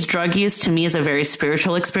nowadays drug use to me is a very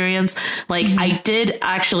spiritual experience. Like I did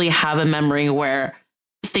actually have a memory where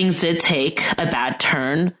things did take a bad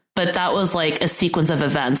turn, but that was like a sequence of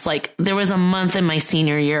events. Like there was a month in my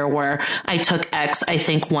senior year where I took X, I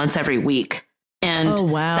think once every week. And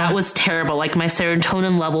that was terrible. Like my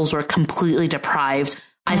serotonin levels were completely deprived.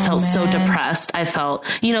 I felt so depressed. I felt,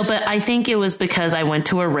 you know, but I think it was because I went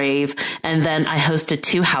to a rave and then I hosted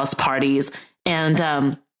 2 house parties,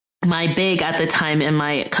 and, my big at the time in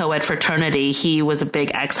my co-ed fraternity, he was a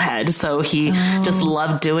big ex-head. So he just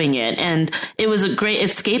loved doing it. And it was a great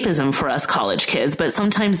escapism for us college kids. But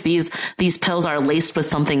sometimes these pills are laced with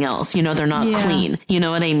something else. You know, they're not clean. You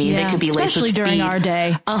know what I mean? Yeah. They could be laced with speed. Especially during our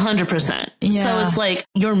day. 100%. Yeah. So it's like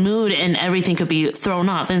your mood and everything could be thrown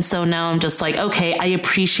off. And so now I'm just like, okay, I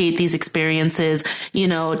appreciate these experiences, you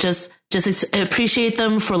know, just appreciate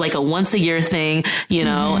them for like a once a year thing, you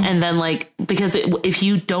know, and then like, because if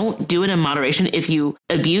you don't do it in moderation, if you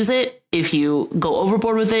abuse it, if you go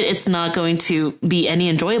overboard with it, it's not going to be any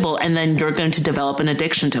enjoyable. And then you're going to develop an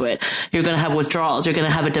addiction to it. You're going to have withdrawals. You're going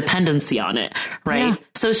to have a dependency on it. Right. Yeah.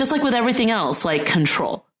 So it's just like with everything else, like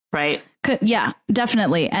control. Right. Yeah,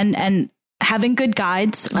 definitely. And having good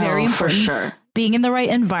guides, very important. For sure. Being in the right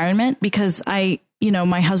environment, because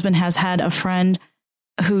my husband has had a friend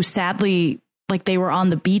who sadly, like they were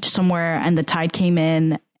on the beach somewhere and the tide came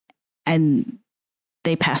in and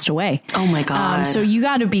they passed away. Oh my God. So you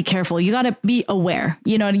got to be careful. You got to be aware,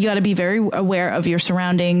 you know, you got to be very aware of your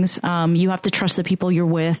surroundings. You have to trust the people you're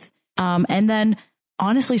with. And then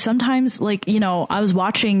honestly, sometimes like, you know, I was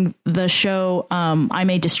watching the show, I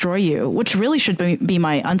May Destroy You, which really should be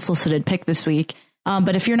my unsolicited pick this week.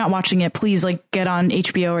 But if you're not watching it, please like get on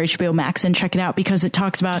HBO or HBO Max and check it out, because it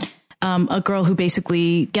talks about a girl who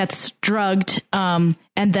basically gets drugged and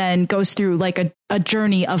then goes through like a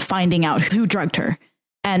journey of finding out who drugged her,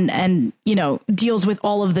 and you know, deals with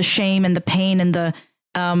all of the shame and the pain and the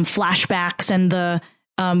flashbacks and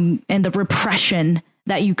the repression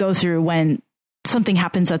that you go through when something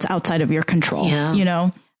happens that's outside of your control. You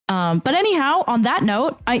know. But anyhow, on that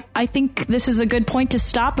note, I think this is a good point to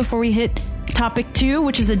stop before we hit topic 2,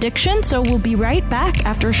 which is addiction. So we'll be right back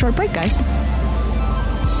after a short break, guys.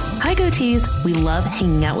 Hi, Goatees. We love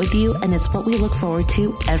hanging out with you, and it's what we look forward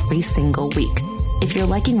to every single week. If you're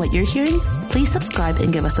liking what you're hearing, please subscribe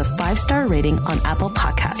and give us a 5-star rating on Apple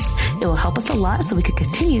Podcasts. It will help us a lot so we can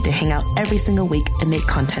continue to hang out every single week and make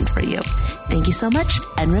content for you. Thank you so much,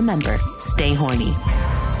 and remember, stay horny.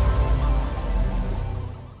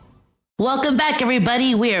 Welcome back,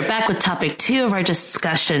 everybody. We are back with topic 2 of our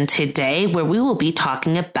discussion today, where we will be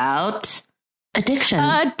talking about addiction.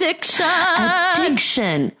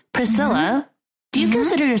 Priscilla, do you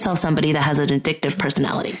consider yourself somebody that has an addictive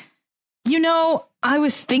personality? You know, I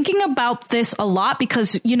was thinking about this a lot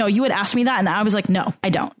because, you know, you had asked me that and I was like, no, I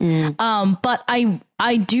don't. But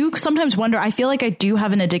I do sometimes wonder, I feel like I do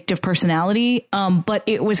have an addictive personality, but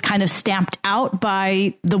it was kind of stamped out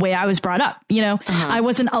by the way I was brought up. You know, I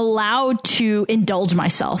wasn't allowed to indulge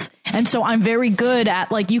myself. And so I'm very good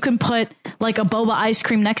at, like, you can put like a boba ice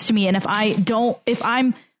cream next to me. And if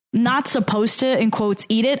I'm not supposed to, in quotes,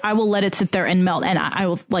 eat it, I will let it sit there and melt and I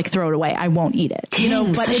will like throw it away. I won't eat it. Dang, you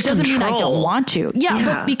know, but it doesn't mean I don't want to. Yeah,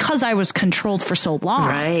 but because I was controlled for so long.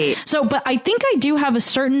 Right. So, but I think I do have a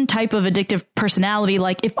certain type of addictive personality.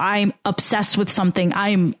 Like if I'm obsessed with something,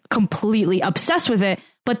 I'm completely obsessed with it.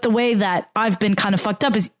 But the way that I've been kind of fucked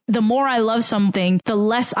up is the more I love something, the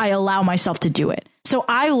less I allow myself to do it. So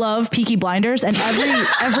I love Peaky Blinders, and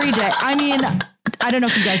every day, I mean, I don't know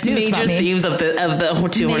if you guys knew this about me. Major themes of the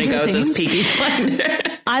Two Horny Goats is Peaky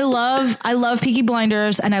Blinders. I love Peaky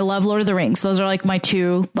Blinders, and I love Lord of the Rings. Those are like my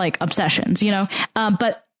two like obsessions, you know.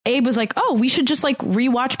 But Abe was like, "Oh, we should just like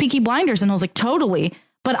rewatch Peaky Blinders," and I was like, "Totally."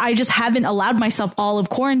 But I just haven't allowed myself all of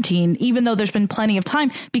quarantine, even though there's been plenty of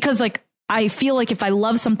time, because like I feel like if I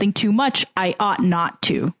love something too much, I ought not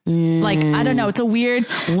to. Like, I don't know. It's a weird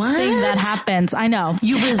thing that happens. I know.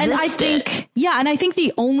 You resist and I think, yeah. And I think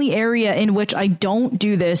the only area in which I don't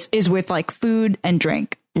do this is with like food and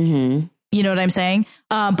drink. You know what I'm saying?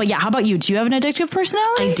 But yeah, how about you? Do you have an addictive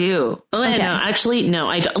personality? I do. Okay. No, actually, no,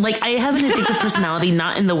 I don't. Like, I have an addictive personality,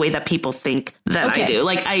 not in the way that people think that I do.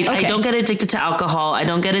 Like, I don't get addicted to alcohol. I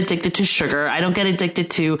don't get addicted to sugar. I don't get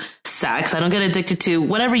addicted to sex. I don't get addicted to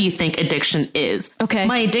whatever you think addiction is. Okay.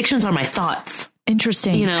 My addictions are my thoughts.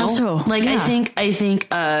 Interesting. You know, how so? Like, I think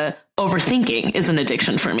overthinking is an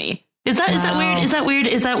addiction for me. Is that weird?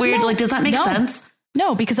 No, like, does that make sense?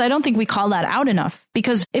 No, because I don't think we call that out enough.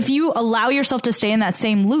 Because if you allow yourself to stay in that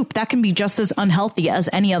same loop, that can be just as unhealthy as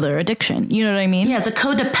any other addiction. You know what I mean? Yeah, it's a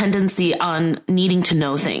codependency on needing to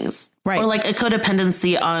know things. Right. Or like a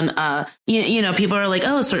codependency on, you know, people are like,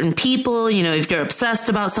 oh, certain people, you know, if you're obsessed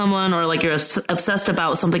about someone or like you're obsessed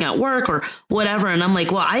about something at work or whatever. And I'm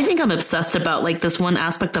like, well, I think I'm obsessed about like this one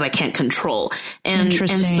aspect that I can't control. And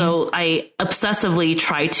so I obsessively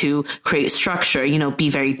try to create structure, you know, be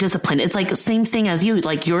very disciplined. It's like the same thing as you,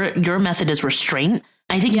 like your method is restraint.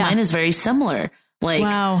 I think mine is very similar.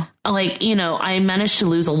 Like, you know, I managed to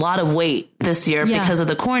lose a lot of weight this year because of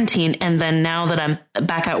the quarantine. And then now that I'm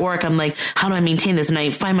back at work, I'm like, how do I maintain this? And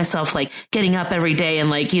I find myself like getting up every day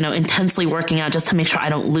and like, you know, intensely working out just to make sure I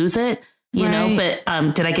don't lose it, you know,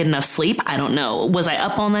 but did I get enough sleep? I don't know. Was I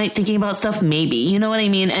up all night thinking about stuff? Maybe, you know what I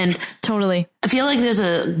mean? And totally. I feel like there's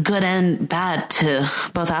a good and bad to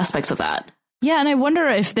both aspects of that. Yeah. And I wonder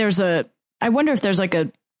if there's like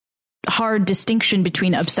a hard distinction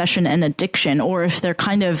between obsession and addiction, or if they're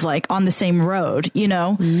kind of like on the same road, you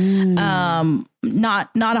know, not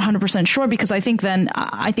 100% sure, because I think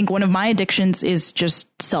one of my addictions is just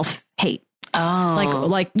self-hate.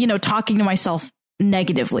 Like, you know, talking to myself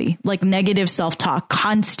negatively, like negative self-talk,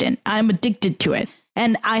 constant. I'm addicted to it.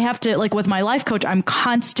 And I have to, like, with my life coach, I'm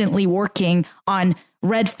constantly working on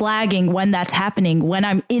red flagging when that's happening, when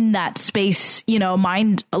I'm in that space, you know,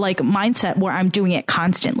 mindset where I'm doing it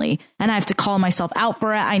constantly, and I have to call myself out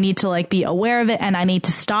for it. I need to like be aware of it, and I need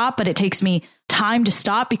to stop, but it takes me time to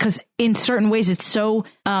stop, because in certain ways it's so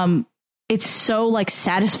like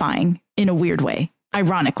satisfying in a weird way,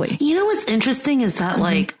 ironically. You know, what's interesting is that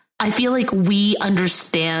like, I feel like we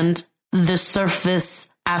understand the surface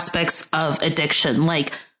aspects of addiction,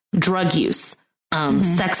 like drug use,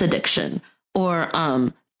 sex addiction, or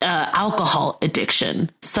alcohol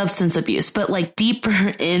addiction, substance abuse. But like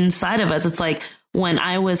deeper inside of us, it's like when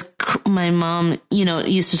my mom, you know,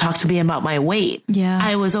 used to talk to me about my weight. Yeah.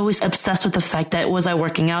 I was always obsessed with the fact that, was I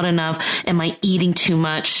working out enough? Am I eating too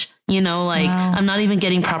much? You know, like I'm not even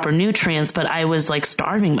getting proper nutrients, but I was like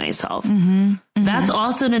starving myself. That's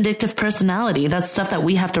also an addictive personality. That's stuff that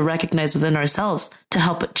we have to recognize within ourselves to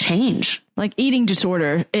help it change. Like eating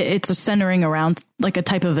disorder, it's a centering around like a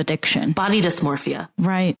type of addiction. Body dysmorphia.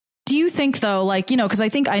 Right. Do you think though, like, you know, because I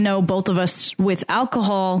think I know both of us with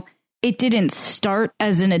alcohol, it didn't start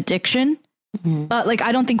as an addiction. But like,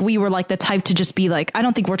 I don't think we were like the type to just be like, I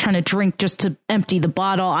don't think we're trying to drink just to empty the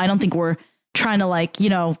bottle. I don't think we're trying to like, you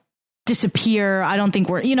know, disappear. I don't think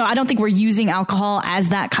we're using alcohol as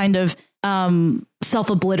that kind of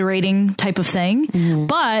self-obliterating type of thing.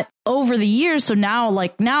 But over the years, so now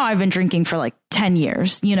I've been drinking for like 10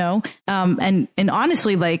 years, you know, and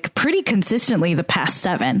honestly, like pretty consistently the past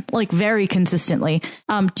 7, like very consistently.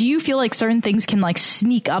 Do you feel like certain things can like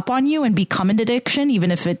sneak up on you and become an addiction,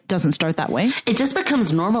 even if it doesn't start that way? It just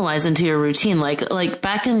becomes normalized into your routine. Like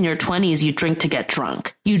back in your 20s, you drink to get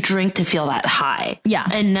drunk. You drink to feel that high. Yeah.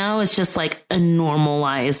 And now it's just like a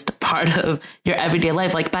normalized part of your everyday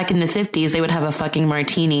life. Like back in the 50s, they would have a fucking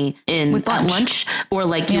martini at lunch, or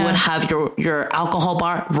like you would have your alcohol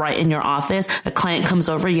bar right in your office. A client comes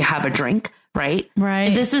over, you have a drink, right? Right.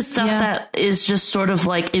 And this is stuff that is just sort of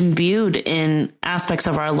like imbued in aspects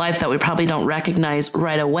of our life that we probably don't recognize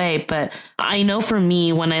right away. But I know for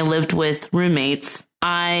me, when I lived with roommates,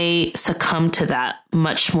 I succumbed to that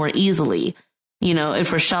much more easily. You know,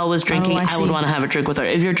 if Rochelle was drinking, I would want to have a drink with her.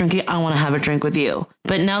 If you're drinking, I want to have a drink with you.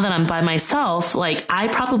 But now that I'm by myself, like I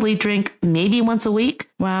probably drink maybe once a week.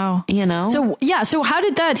 Wow. You know? So, yeah. So how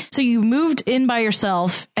did that? So you moved in by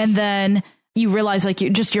yourself and then you realized like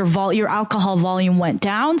your alcohol volume went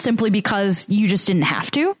down simply because you just didn't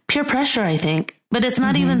have to? Peer pressure, I think. But it's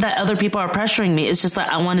not even that other people are pressuring me. It's just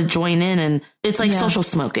that I want to join in, and it's like social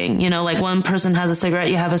smoking, you know, like one person has a cigarette,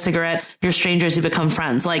 you have a cigarette, you're strangers, you become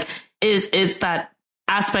friends. Like it's that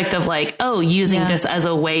aspect of like, using this as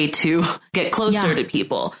a way to get closer to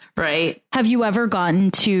people. Right. Have you ever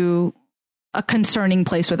gotten to a concerning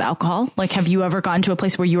place with alcohol? Like, have you ever gotten to a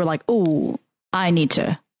place where you were like, oh, I need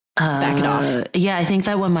to back it off? Yeah, I think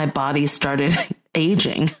that when my body started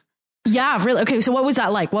aging. Yeah, really. Okay, so what was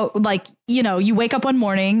that like? What, like, you know, you wake up one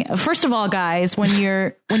morning. First of all, guys, when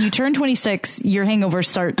you turn 26, your hangovers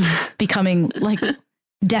start becoming like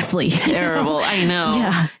deathly terrible. I know.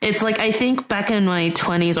 Yeah. It's like, I think back in my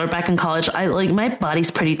 20s or back in college, my body's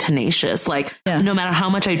pretty tenacious. Like no matter how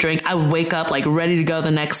much I drink, I would wake up like ready to go the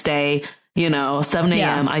next day. You know, 7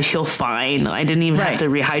 a.m. I feel fine. I didn't even have to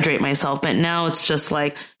rehydrate myself. But now it's just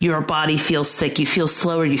like your body feels sick. You feel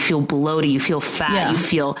slower. You feel bloated. You feel fat. You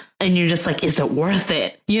feel, and you're just like, is it worth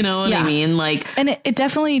it? You know what I mean? Like, and it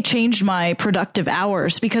definitely changed my productive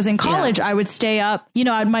hours, because in college I would stay up, you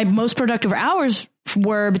know, my most productive hours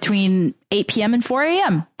were between 8 p.m. and 4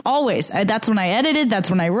 a.m. Always. That's when I edited. That's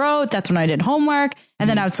when I wrote. That's when I did homework. And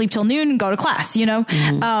then I would sleep till noon and go to class, you know?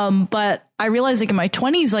 But I realized like in my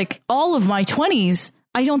 20s, like all of my 20s,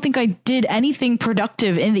 I don't think I did anything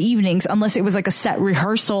productive in the evenings unless it was like a set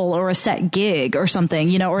rehearsal or a set gig or something,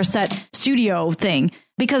 you know, or a set studio thing.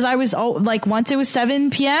 Because I was like, once it was 7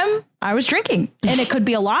 p.m., I was drinking, and it could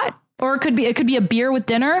be a lot. Or it could be a beer with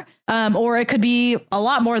dinner, or it could be a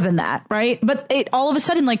lot more than that, right? But it all of a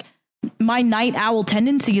sudden, like my night owl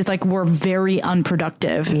tendencies like were very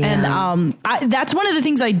unproductive, and that's one of the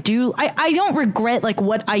things I do. I don't regret like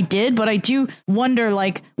what I did, but I do wonder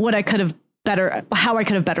like how I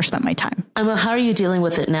could have better spent my time. How are you dealing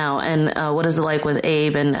with it now? And what is it like with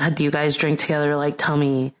Abe? And do you guys drink together? Like, tell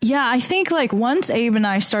me. Yeah, I think like once Abe and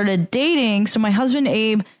I started dating, so my husband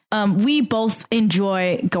Abe, we both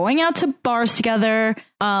enjoy going out to bars together,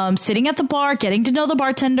 sitting at the bar, getting to know the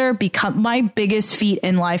bartender. My biggest feat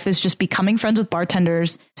in life is just becoming friends with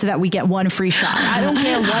bartenders so that we get one free shot. I don't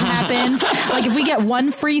care what happens. Like if we get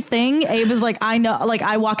one free thing, Abe is like, I know, like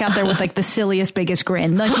I walk out there with like the silliest, biggest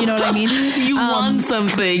grin. Like, you know what I mean? You won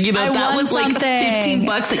something, you know, that was like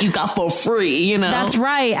 $15 that you got for free, you know? That's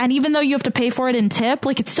right. And even though you have to pay for it in tip,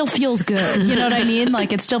 like it still feels good. You know what I mean?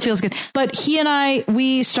 Like it still feels good. But he and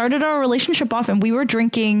we started our relationship off and we were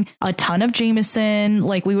drinking a ton of Jameson.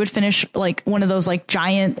 Like we would finish like one of those like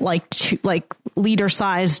giant, like liter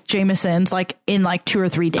sized Jamesons, like in like 2 or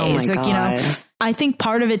 3 days. Oh my like, you know, I think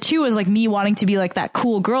part of it too is like me wanting to be like that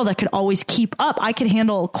cool girl that could always keep up. I could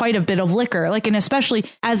handle quite a bit of liquor, like, and especially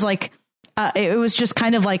as like, it was just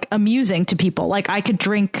kind of like amusing to people. Like I could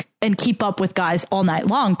drink and keep up with guys all night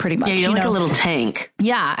long, pretty much. Yeah, you're like a little tank.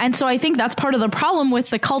 Yeah. And so I think that's part of the problem with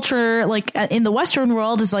the culture, like in the Western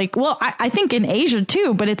world is like, well, I think in Asia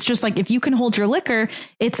too, but it's just like, if you can hold your liquor,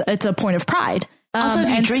 it's a point of pride. Also, if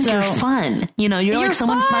you drink, you're fun. You know, you're like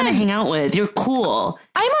someone fun to hang out with. You're cool.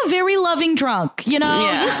 I'm a very loving drunk. You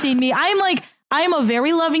know, you've seen me. I'm a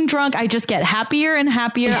very loving drunk. I just get happier and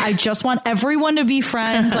happier. I just want everyone to be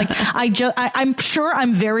friends. Like I'm sure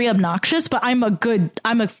I'm very obnoxious, but I'm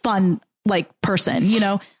a fun like person, you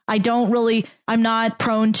know. I'm not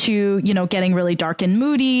prone to, you know, getting really dark and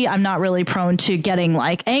moody. I'm not really prone to getting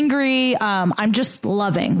like angry. I'm just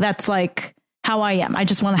loving. That's like how I am. I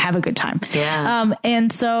just want to have a good time. Yeah.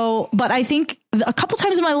 And so, but I think a couple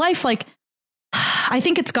times in my life, like I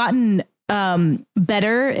think it's gotten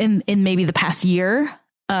better in maybe the past year.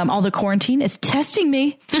 all the quarantine is testing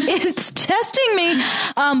me. It's testing me.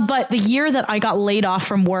 But the year that I got laid off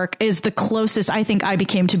from work is the closest I think I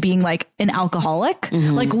became to being like an alcoholic,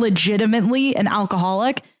 like legitimately an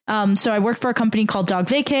alcoholic. So I worked for a company called Dog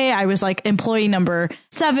Vacay. I was like employee number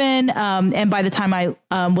 7. And by the time I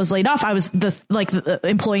was laid off, I was the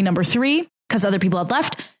employee number 3 because other people had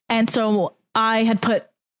left. And so I had put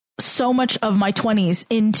so much of my 20s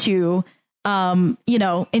into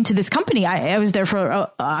into this company. I was there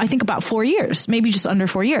for, I think about 4 years, maybe just under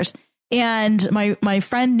 4 years. And my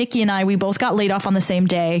friend Nikki and I, we both got laid off on the same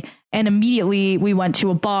day. And immediately we went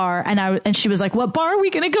to a bar and she was like, what bar are we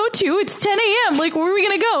going to go to? It's 10 a.m. Like, where are we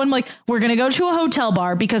going to go? And I'm like, we're going to go to a hotel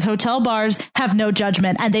bar because hotel bars have no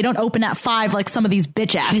judgment and they don't open at 5 like some of these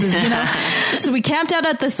bitch asses, you know? So we camped out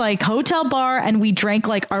at this like hotel bar and we drank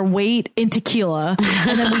like our weight in tequila.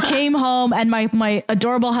 And then we came home and my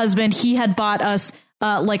adorable husband, he had bought us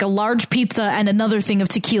like a large pizza and another thing of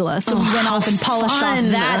tequila. So we went off and polished off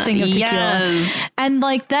that thing of tequila. Yes. And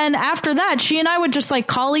like, then after that, she and I would just like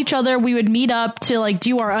call each other. We would meet up to like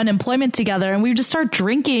do our unemployment together and we would just start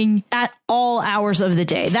drinking at all hours of the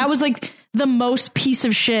day. That was like the most piece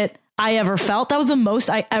of shit I ever felt. That was the most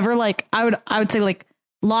I ever like, I would say like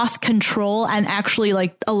lost control and actually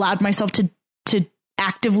like allowed myself to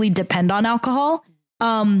actively depend on alcohol.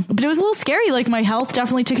 But it was a little scary. Like my health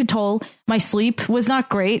definitely took a toll. My sleep was not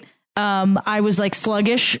great. I was like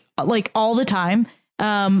sluggish, like all the time.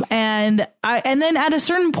 And then at a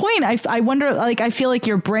certain point, I wonder, like, I feel like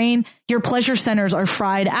your brain, your pleasure centers are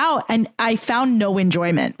fried out and I found no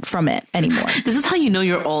enjoyment from it anymore. This is how you know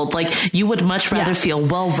you're old. Like you would much rather feel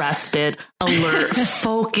well rested, alert,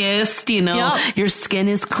 focused, your skin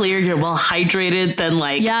is clear, you're well hydrated than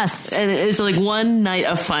like, yes. And it's like one night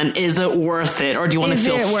of fun. Is it worth it? Or do you want to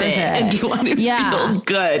feel fit? And do you want to feel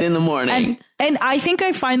good in the morning? And I think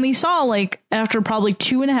I finally saw like after probably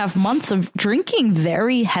 2.5 months of drinking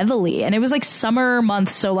very heavily and it was like summer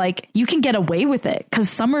months. So like you can get away with it because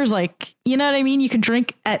summer's like, you know what I mean? You can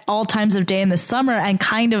drink at all times of day in the summer and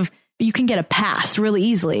kind of you can get a pass really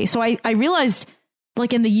easily. So I realized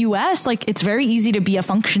like in the US, like it's very easy to be a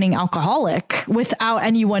functioning alcoholic without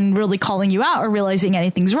anyone really calling you out or realizing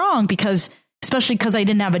anything's wrong because especially because I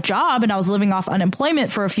didn't have a job and I was living off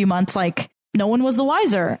unemployment for a few months, like no one was the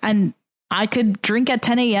wiser. And I could drink at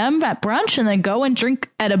 10 a.m. at brunch and then go and drink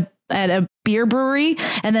at a beer brewery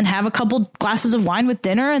and then have a couple glasses of wine with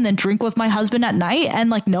dinner and then drink with my husband at night. And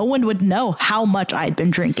like no one would know how much I'd been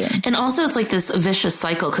drinking. And also it's like this vicious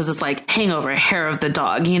cycle because it's like hangover, hair of the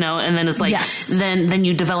dog, and then it's like, then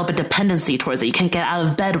you develop a dependency towards it. You can't get out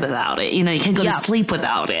of bed without it. You can't go to sleep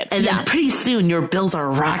without it. And then pretty soon your bills are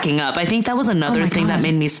racking up. I think that was another thing that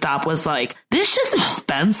made me stop was like, this shit's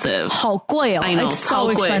expensive. 好贵哦. I know, it's so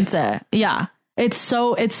expensive. Yeah. It's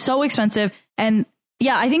so expensive. And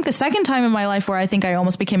yeah, I think the second time in my life where I think I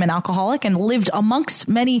almost became an alcoholic and lived amongst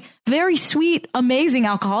many very sweet, amazing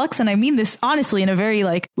alcoholics. And I mean this honestly in a very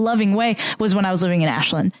like loving way was when I was living in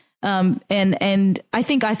Ashland. And I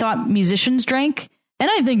think I thought musicians drank and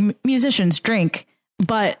I think musicians drink,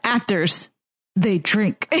 but actors, they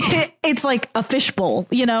drink. It's like a fishbowl,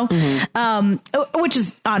 which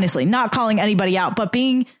is honestly not calling anybody out, but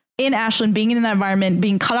being in Ashland, being in that environment,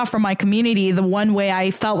 being cut off from my community, the one way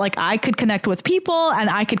I felt like I could connect with people and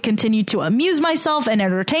I could continue to amuse myself and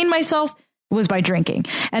entertain myself was by drinking.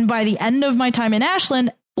 And by the end of my time in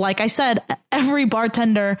Ashland, like I said, every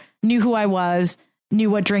bartender knew who I was,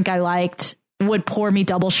 knew what drink I liked, would pour me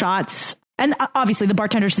double shots. And obviously the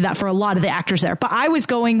bartenders did that for a lot of the actors there. But I was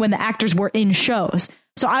going when the actors were in shows.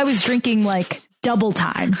 So I was drinking like double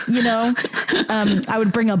time, I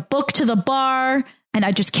would bring a book to the bar. And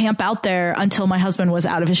I just camp out there until my husband was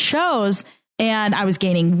out of his shows and I was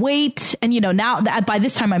gaining weight. And, now that by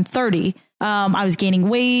this time I'm 30, I was gaining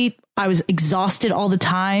weight. I was exhausted all the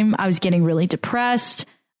time. I was getting really depressed.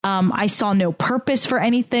 I saw no purpose for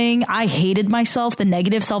anything. I hated myself. The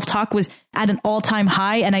negative self-talk was at an all-time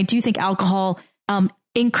high. And I do think alcohol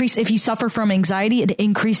increase if you suffer from anxiety, it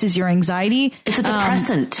increases your anxiety. It's a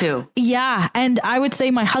depressant too. Yeah. And I would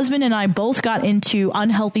say my husband and I both got into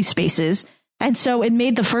unhealthy spaces. And so it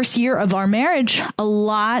made the first year of our marriage a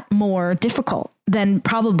lot more difficult than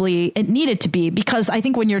probably it needed to be, because I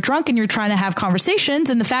think when you're drunk and you're trying to have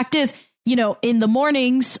conversations, and the fact is, in the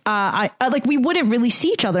mornings, we wouldn't really see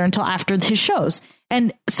each other until after his shows.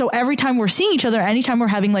 And so every time we're seeing each other, anytime we're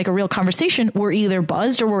having like a real conversation, we're either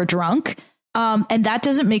buzzed or we're drunk. And that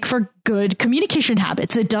doesn't make for good communication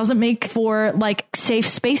habits. It doesn't make for like safe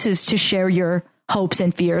spaces to share your hopes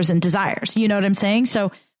and fears and desires. You know what I'm saying?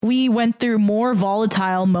 So we went through more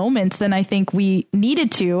volatile moments than I think we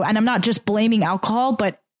needed to. And I'm not just blaming alcohol,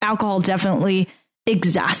 but alcohol definitely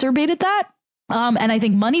exacerbated that. And I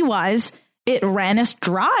think money wise, it ran us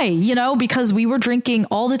dry, you know, because we were drinking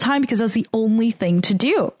all the time because that's the only thing to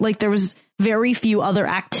do. Like there was very few other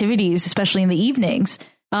activities, especially in the evenings.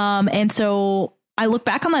 And so I look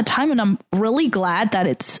back on that time and I'm really glad that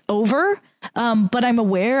it's over. But I'm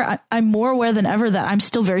more aware than ever that I'm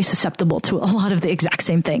still very susceptible to a lot of the exact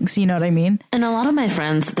same things. You know what I mean? And a lot of my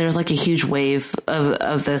friends, there's like a huge wave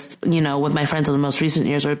of this, you know, with my friends in the most recent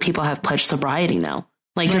years where people have pledged sobriety now,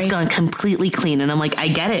 like just gone completely clean. And I'm like, I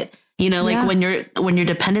get it. You know, like when your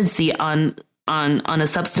dependency on a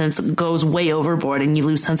substance goes way overboard and you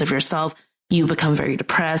lose sense of yourself, you become very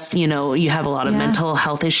depressed. You know, you have a lot of mental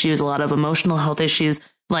health issues, a lot of emotional health issues.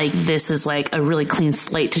 Like this is like a really clean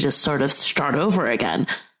slate to just sort of start over again.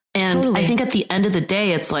 And I think at the end of the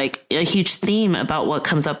day, it's like a huge theme about what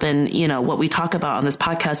comes up in, you know, what we talk about on this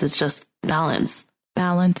podcast is just balance.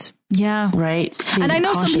 Balance. Yeah. Right. And I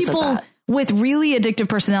know some people with really addictive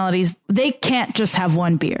personalities, they can't just have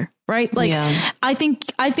one beer. Right. Like, I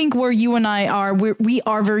think where you and I are, we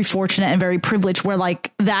are very fortunate and very privileged where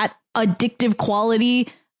like that addictive quality,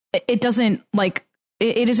 it doesn't like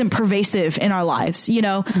it isn't pervasive in our lives. You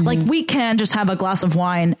know, like we can just have a glass of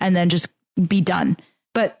wine and then just be done.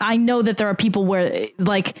 But I know that there are people where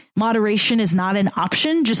like moderation is not an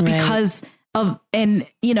option just because of, and,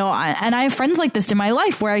 you know, I have friends like this in my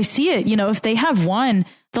life where I see it, you know, if they have one,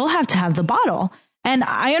 they'll have to have the bottle. And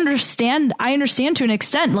I understand to an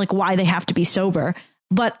extent, like why they have to be sober.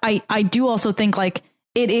 But I do also think like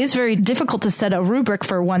it is very difficult to set a rubric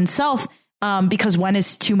for oneself because when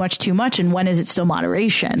is too much and when is it still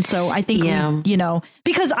moderation? So I think, you know,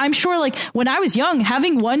 because I'm sure like when I was young,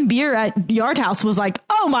 having one beer at Yard House was like,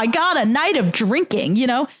 oh, my God, a night of drinking, you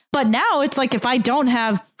know, but now it's like if I don't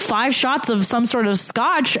have 5 shots of some sort of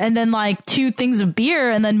scotch and then like 2 things of beer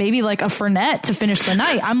and then maybe like a Fernet to finish the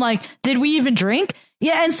night, I'm like, did we even drink?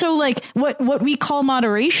 Yeah. And so like what we call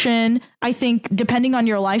moderation, I think depending on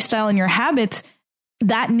your lifestyle and your habits,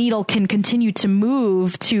 that needle can continue to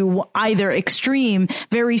move to either extreme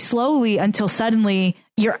very slowly until suddenly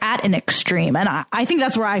you're at an extreme. And I think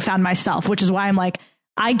that's where I found myself, which is why I'm like,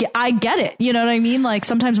 I get it. You know what I mean? Like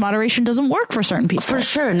sometimes moderation doesn't work for certain people. For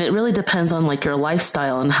sure. And it really depends on like your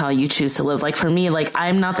lifestyle and how you choose to live. Like for me, like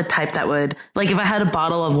I'm not the type that would like if I had a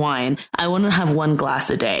bottle of wine, I wouldn't have 1 glass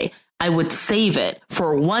a day. I would save it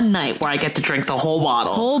for one night where I get to drink the whole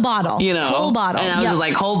bottle. You know? Whole bottle. And I was just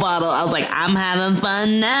like, whole bottle. I was like, I'm having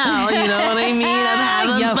fun now. You know what I mean? I'm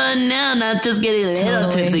having fun now, not just getting a little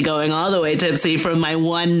tipsy, going all the way tipsy from my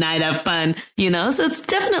one night of fun, you know? So it's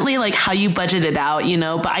definitely like how you budget it out, you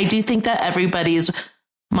know? But I do think that everybody's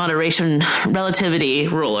moderation relativity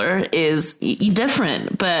ruler is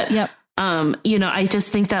different. But you know, I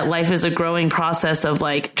just think that life is a growing process of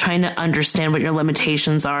like trying to understand what your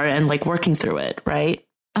limitations are and like working through it. Right.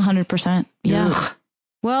 100%. Yeah. Ugh.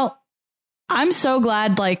 Well, I'm so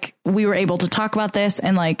glad like we were able to talk about this.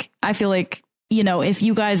 And like, I feel like, you know, if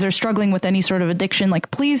you guys are struggling with any sort of addiction,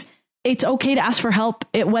 like, please, it's okay to ask for help,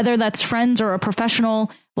 whether that's friends or a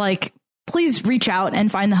professional, like, please reach out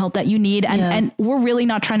and find the help that you need. And we're really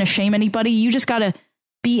not trying to shame anybody. You just got to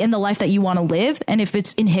be in the life that you want to live. And if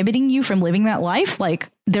it's inhibiting you from living that life, like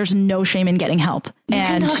there's no shame in getting help. You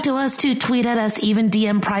can talk to us too, tweet at us, even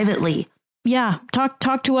DM privately. Yeah.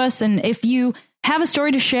 Talk to us. And if you have a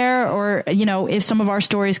story to share or, you know, if some of our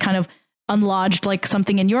stories kind of unlodged like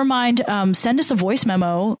something in your mind, send us a voice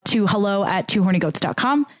memo to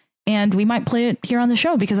hello@twohornygoats.com. And we might play it here on the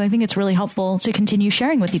show because I think it's really helpful to continue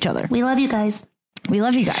sharing with each other. We love you guys. We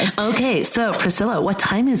love you guys. Okay. So Priscilla, what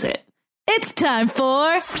time is it? It's time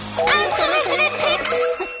for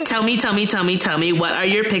Tell me, what are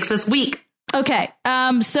your picks this week? Okay.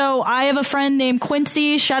 So I have a friend named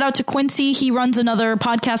Quincy. Shout out to Quincy. He runs another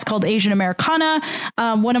podcast called Asian Americana.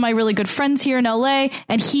 One of my really good friends here in LA.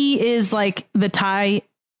 And he is like the Thai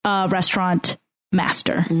restaurant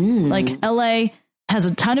master. Like LA has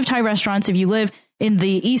a ton of Thai restaurants. If you live in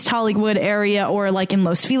the East Hollywood area or like in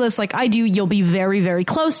Los Feliz, like I do, you'll be very, very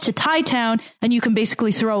close to Thai town and you can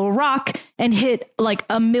basically throw a rock and hit like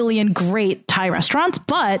a million great Thai restaurants.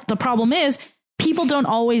 But the problem is people don't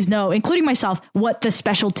always know, including myself, what the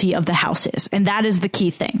specialty of the house is. And that is the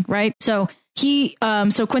key thing, right? So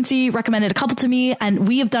so Quincy recommended a couple to me and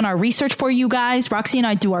we have done our research for you guys. Roxy and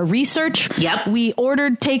I do our research. Yep. We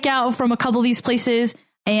ordered takeout from a couple of these places.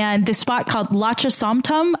 And this spot called Lacha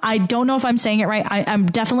Somtum, I don't know if I'm saying it right. I'm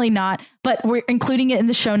definitely not, but we're including it in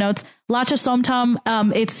the show notes. Lacha Somtum,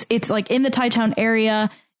 it's like in the Thai town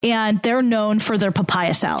area and they're known for their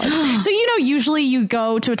papaya salads. So, you know, usually you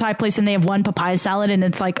go to a Thai place and they have one papaya salad and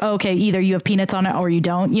it's like, okay, either you have peanuts on it or you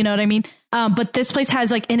don't, you know what I mean? But this place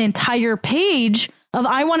has like an entire page of,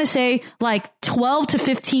 I want to say, like 12 to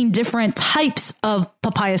 15 different types of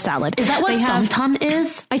papaya salad. Is that what somtam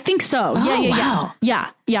is? I think so. Oh, wow.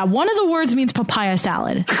 Yeah. One of the words means papaya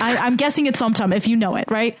salad. I'm guessing it's somtam if you know it,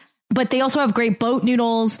 right? But they also have great boat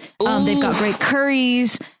noodles. They've got great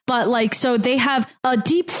curries. But like, so they have a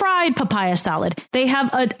deep fried papaya salad. They have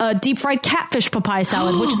a deep fried catfish papaya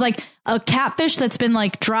salad, which is like a catfish that's been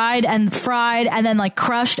like dried and fried and then like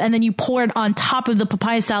crushed. And then you pour it on top of the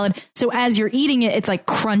papaya salad. So as you're eating it, it's like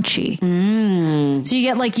crunchy. So you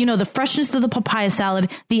get like, you know, the freshness of the papaya salad,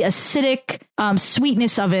 the acidic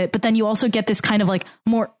sweetness of it. But then you also get this kind of like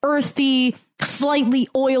more earthy, slightly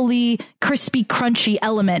oily, crispy, crunchy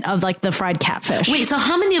element of like the fried catfish. Wait, so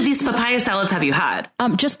how many of these papaya salads have you had?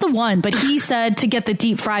 Just the one, but he said to get the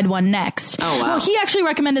deep fried one next. Oh, wow. Well, he actually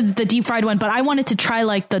recommended the deep fried one, but I wanted to try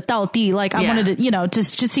like the tao di, like I wanted to, you know,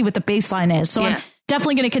 just see what the baseline is. So I'm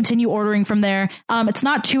definitely going to continue ordering from there. It's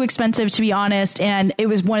not too expensive, to be honest. And it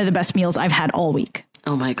was one of the best meals I've had all week.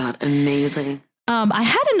 Oh my God. Amazing. I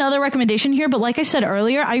had another recommendation here, but like I said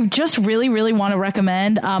earlier, I just really, really want to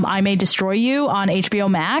recommend I May Destroy You on HBO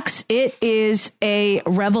Max. It is a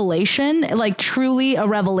revelation, like truly a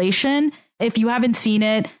revelation. If you haven't seen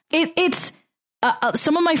it, it's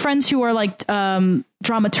some of my friends who are like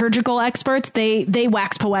dramaturgical experts, they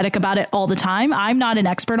wax poetic about it all the time. I'm not an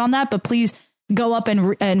expert on that, but please go up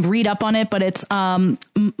and read up on it. But it's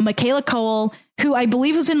Michaela Coel, who I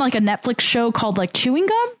believe was in like a Netflix show called like Chewing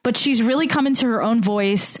Gum, but she's really come into her own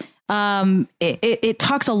voice. It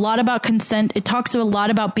talks a lot about consent. It talks a lot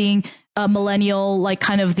about being a millennial, like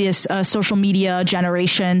kind of this social media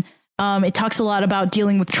generation. It talks a lot about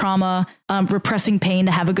dealing with trauma, repressing pain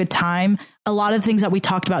to have a good time. A lot of the things that we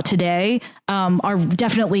talked about today are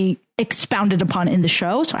definitely expounded upon in the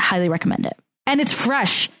show. So I highly recommend it. And it's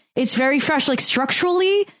fresh. It's very fresh. Like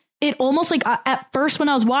structurally, it almost like at first when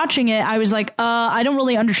I was watching it, I was like, I don't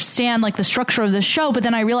really understand like the structure of the show. But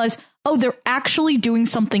then I realized, oh, they're actually doing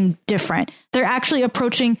something different. They're actually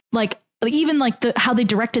approaching like even like how they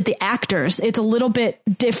directed the actors. It's a little bit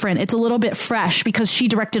different. It's a little bit fresh because she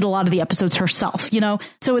directed a lot of the episodes herself, you know?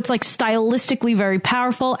 So it's like stylistically very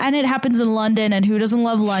powerful, and it happens in London, and who doesn't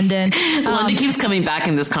love London? London keeps coming back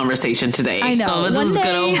in this conversation today. I know. Those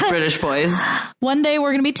good old British boys. One day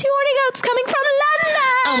we're going to be 2 horny goats coming from London.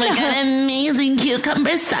 Oh my God, amazing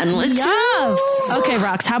cucumber sandwiches. Yes. Okay,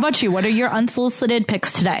 Rox, how about you? What are your unsolicited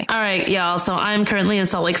picks today? All right, y'all. So I'm currently in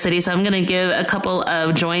Salt Lake City, so I'm going to give a couple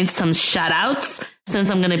of joints some shout outs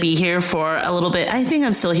since I'm going to be here for a little bit. I think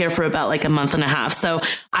I'm still here for about like a month and a half. So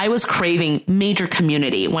I was craving major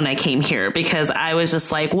community when I came here because I was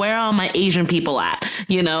just like, where are all my Asian people at?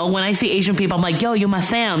 You know, when I see Asian people, I'm like, yo, you're my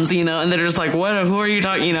fams, you know, and they're just like, what, who are you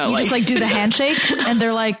talking? You know, you like, just like do the handshake and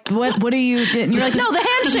they're like, what are you doing? And you're like, no, the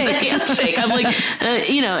handshake. The handshake. I'm like,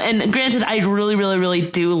 you know, and granted, I really, really, really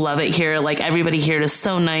do love it here. Like everybody here is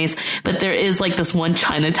so nice, but there is like this one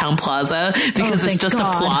Chinatown Plaza because it's just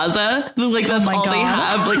a plaza. Like that's all they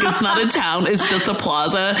have. Like it's not a town, it's just a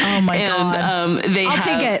plaza. Oh my God. I'll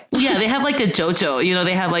take it. Yeah, they have like a Jojo, you know,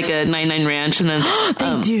 they have like a 99 Ranch, and then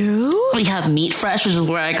they do. We have Meat Fresh, which is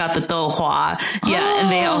where I got the douhua. Yeah,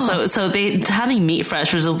 and they also having Meat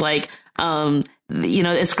Fresh, which is like you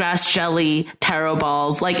know, it's grass jelly, taro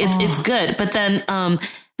balls, like it's good. But then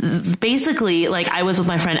basically, like I was with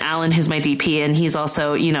my friend Alan, who's my DP, and he's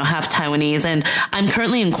also, you know, half Taiwanese, and I'm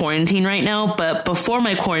currently in quarantine right now. But before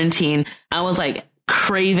my quarantine, I was like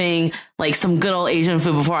craving like some good old Asian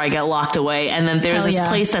food before I get locked away. And then there's this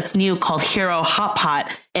place that's new called Hero Hot Pot,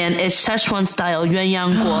 and it's Szechuan style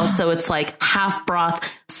yuanyang guo. So it's like half broth,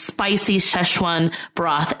 spicy Szechuan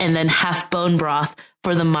broth, and then half bone broth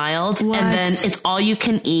for the mild. What? And then it's all you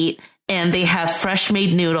can eat. And they have fresh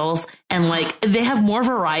made noodles, and like they have more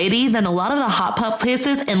variety than a lot of the hot pot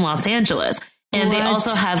places in Los Angeles. And they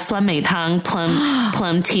also have suan mei tang,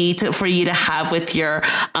 plum tea for you to have with your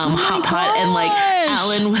hot pot. And like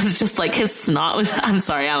Alan was just like, his snot was, I'm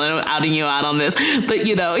sorry, Alan, I'm outing you out on this, but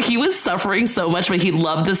you know, he was suffering so much, but he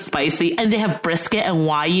loved the spicy. And they have brisket and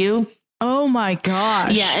wagyu. Oh my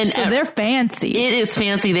gosh. Yeah. And so they're fancy. It is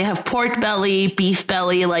fancy. They have pork belly, beef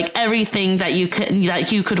belly, like everything that you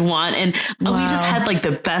could want. And we just had like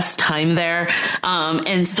the best time there.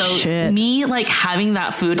 And so me like having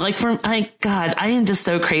that food, like for like, God, I am just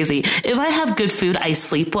so crazy. If I have good food, I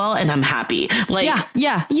sleep well and I'm happy. Like,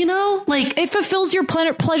 yeah. You know, like it fulfills your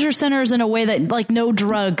pleasure centers in a way that like no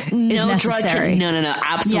drug is necessary. No,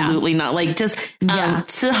 absolutely not. Like just,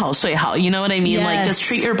 吃好睡好, you know what I mean? Like just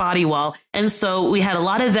treat your body well. well. And so we had a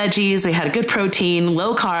lot of veggies. We had a good protein,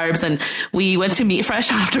 low carbs, and we went to Meat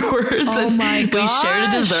Fresh afterwards. Oh and my gosh. we shared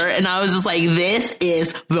a dessert. And I was just like, this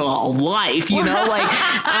is the life, you know, like,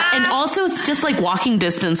 and also it's just like walking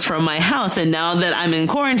distance from my house. And now that I'm in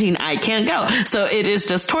quarantine, I can't go. So it is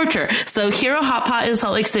just torture. So Hero Hot Pot in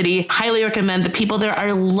Salt Lake City, highly recommend. The people there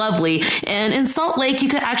are lovely. And in Salt Lake, you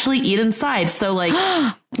could actually eat inside. So like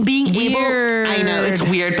being weird. able, I know it's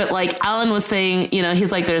weird, but like Alan was saying, you know,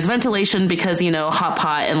 he's like, there's ventilation because, you know, hot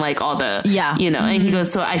pot and like all the, you know, and he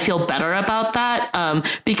goes, so I feel better about that.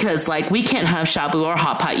 Because like we can't have shabu or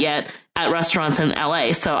hot pot yet at restaurants in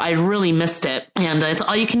LA. So I really missed it. And it's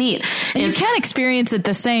all you can eat. And you can't experience it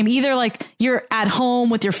the same. Either like you're at home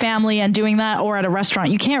with your family and doing that, or at a restaurant.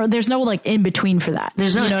 You can't, there's no like in between for that.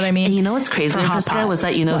 There's no, you know what I mean? And you know what's crazy, Jessica, was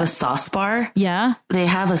that, you know, the sauce bar? Yeah. They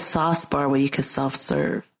have a sauce bar where you could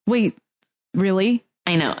self-serve. Wait, really?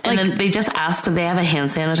 I know. And then they just asked that they have a hand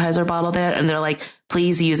sanitizer bottle there. And they're like,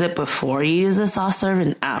 please use it before you use the soft serve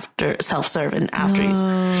and after self-serve and after use.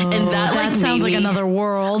 And that like sounds like another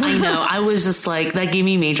world. I know. I was just like, that gave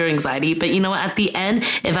me major anxiety. But you know what? At the end,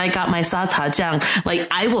 if I got my satajang, like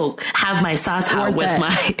I will have my sata with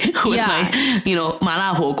my, you know,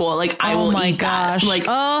 mala huoguo. Like I will eat that. Like,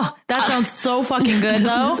 oh, that sounds so fucking good though.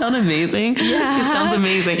 Doesn't it sound amazing? Yeah. It sounds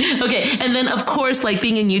amazing. Okay. And then of course, like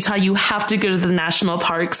being in Utah, you have to go to the national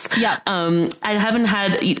parks. Yeah. I haven't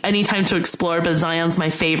had any time to explore, but Zion's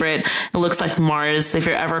my favorite. It looks like Mars. If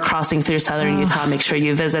you're ever crossing through southern Utah, make sure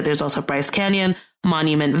you visit. There's also Bryce Canyon,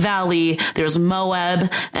 Monument Valley, there's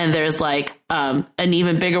Moab, and there's like an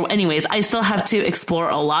even bigger. Anyways, I still have to explore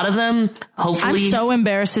a lot of them. Hopefully. I'm so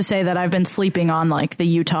embarrassed to say that I've been sleeping on like the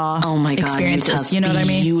Utah experiences. Utah's you know what I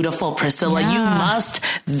mean? Beautiful, Priscilla. You must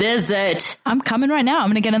visit. I'm coming right now. I'm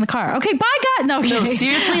going to get in the car. Okay, bye, God. No,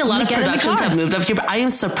 seriously, a lot of productions have moved up here, but I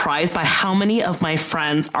am surprised by how many of my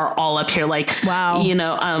friends are all up here. Like, wow. You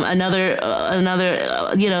know, another,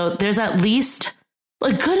 you know, there's at least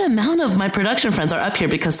a good amount of my production friends are up here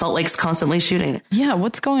because Salt Lake's constantly shooting. Yeah,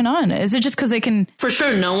 what's going on? Is it just because they can... For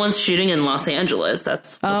sure, no one's shooting in Los Angeles.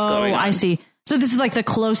 That's what's going on. Oh, I see. So this is like the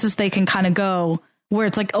closest they can kind of go where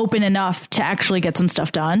it's like open enough to actually get some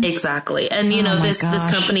stuff done. Exactly. And, you know, this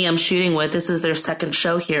company I'm shooting with, this is their second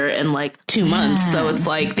show here in like 2 months. So it's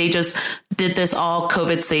like they just did this all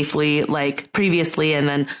COVID safely like previously, and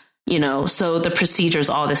then... You know, so the procedure's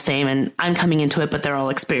all the same, and I'm coming into it, but they're all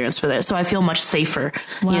experienced with it. So I feel much safer,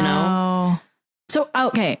 you know? So,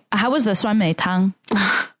 okay. How was the Swan Mei Tang?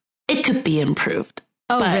 It could be improved.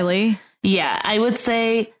 Oh, really? Yeah, I would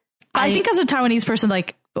say. I think as a Taiwanese person,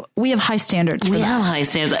 like, we have high standards for that. We have high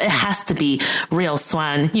standards. It has to be real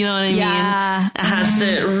swan. You know what I mean? Yeah. It has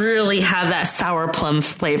to really have that sour plum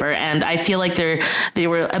flavor. And I feel like they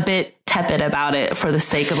were a bit tepid about it for the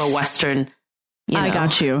sake of a Western. You know. I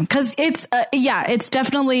got you. Because it's, it's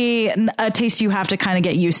definitely a taste you have to kind of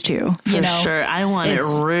get used to. For sure. I want it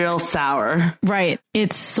real sour. Right.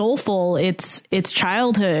 It's soulful. It's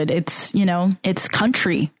childhood. It's, you know, it's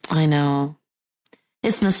country. I know.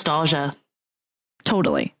 It's nostalgia.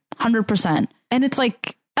 Totally. 100%. And it's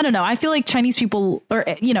like, I don't know. I feel like Chinese people or,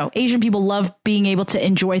 you know, Asian people love being able to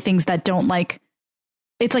enjoy things that don't like.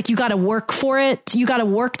 It's like you got to work for it. You got to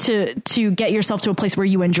work to get yourself to a place where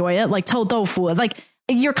you enjoy it. Like Tao Tofu. Like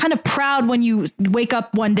you're kind of proud when you wake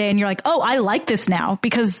up one day and you're like, oh, I like this now,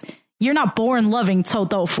 because you're not born loving Tao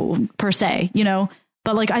Tofu per se, you know.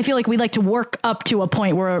 But like I feel like we like to work up to a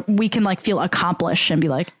point where we can like feel accomplished and be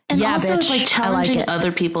like, and yeah, also bitch, it's like challenging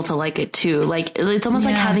other people to like it too. Like it's almost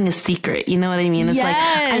like having a secret. You know what I mean? It's like,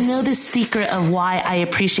 I know the secret of why I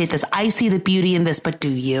appreciate this. I see the beauty in this, but do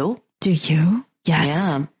you? Do you? Yes.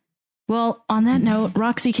 Yeah. Well, on that note,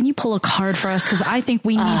 Roxy, can you pull a card for us? Because I think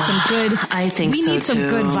we need some good. I think we need some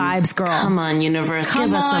good vibes, girl. Come on, universe.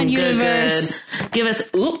 Give us some good. Give us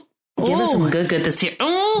some good this year.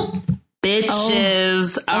 Ooh,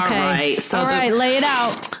 bitches. Oh. Okay. All right. So lay it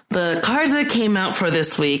out. The card that came out for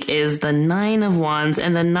this week is the Nine of Wands,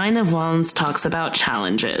 and the Nine of Wands talks about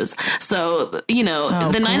challenges. So, you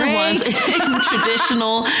know, the Nine of Wands in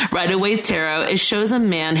traditional Rider-Waite tarot, it shows a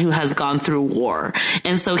man who has gone through war.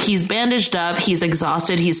 And so he's bandaged up, he's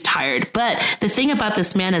exhausted, he's tired. But the thing about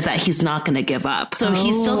this man is that he's not going to give up. So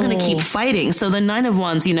he's still going to keep fighting. So the Nine of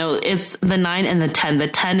Wands, you know, it's the 9 and the 10. The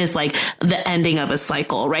 10 is like the ending of a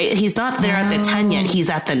cycle, right? He's not not there at the 10 yet. He's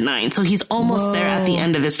at the 9. So he's almost there at the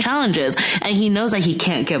end of his challenges. And he knows that he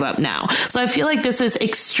can't give up now. So I feel like this is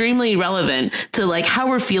extremely relevant to like how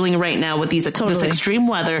we're feeling right now with this extreme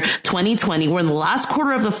weather. 2020, we're in the last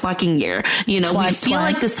quarter of the fucking year. You know, we feel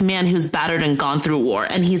like this man who's battered and gone through war,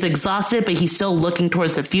 and he's exhausted, but he's still looking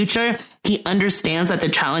towards the future. He understands that the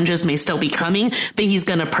challenges may still be coming, but he's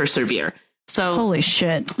going to persevere. So holy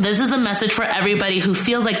shit. This is a message for everybody who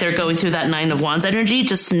feels like they're going through that 9 of Wands energy.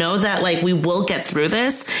 Just know that like we will get through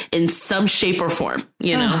this in some shape or form,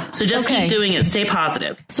 you know? So just keep doing it. Stay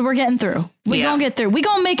positive. So we're getting through. We gonna get through. We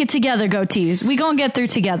gonna make it together, goatees. We gonna get through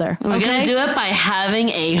together. We're gonna do it by having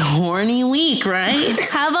a horny week, right?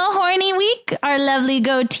 Have a horny week, our lovely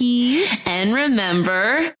goatees. And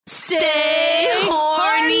remember, stay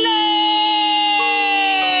horny.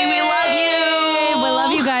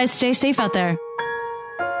 Stay safe out there.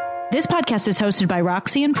 This podcast is hosted by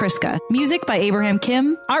Roxy and Priska. Music by Abraham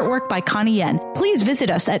Kim. Artwork by Connie Yen. Please visit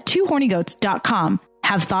us at twohornygoats.com.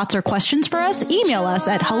 Have thoughts or questions for us? Email us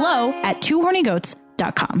at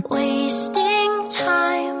hello@twohornygoats.com. Wasting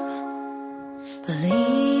time,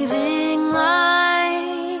 believing lies.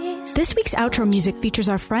 This week's outro music features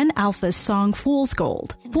our friend Alpha's song Fool's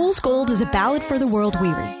Gold. Fool's Gold is a ballad for the world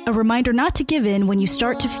weary, a reminder not to give in when you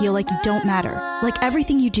start to feel like you don't matter, like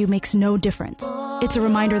everything you do makes no difference. It's a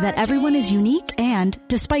reminder that everyone is unique and,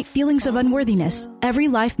 despite feelings of unworthiness, every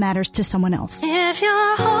life matters to someone else. If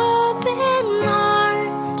you're hoping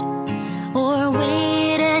hard or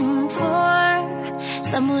waiting for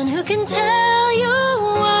someone who can tell you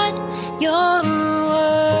what you're worth,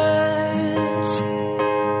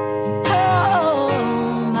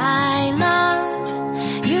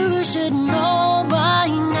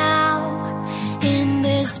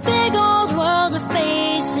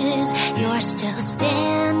 still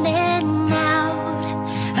standing out.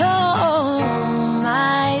 Oh,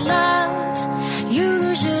 my love,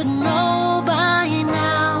 you should know by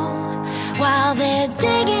now. While they're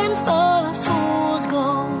digging for fool's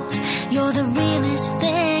gold, you're the realest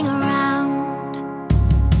thing around.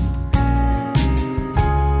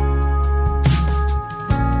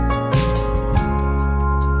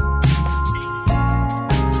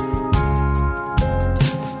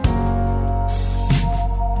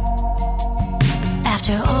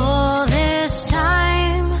 After all this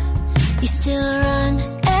time, you still run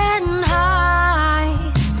and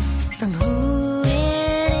hide from who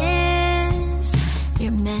it is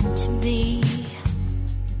you're meant to be.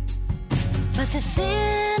 But the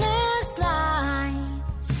thinnest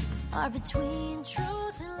lines are between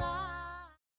truth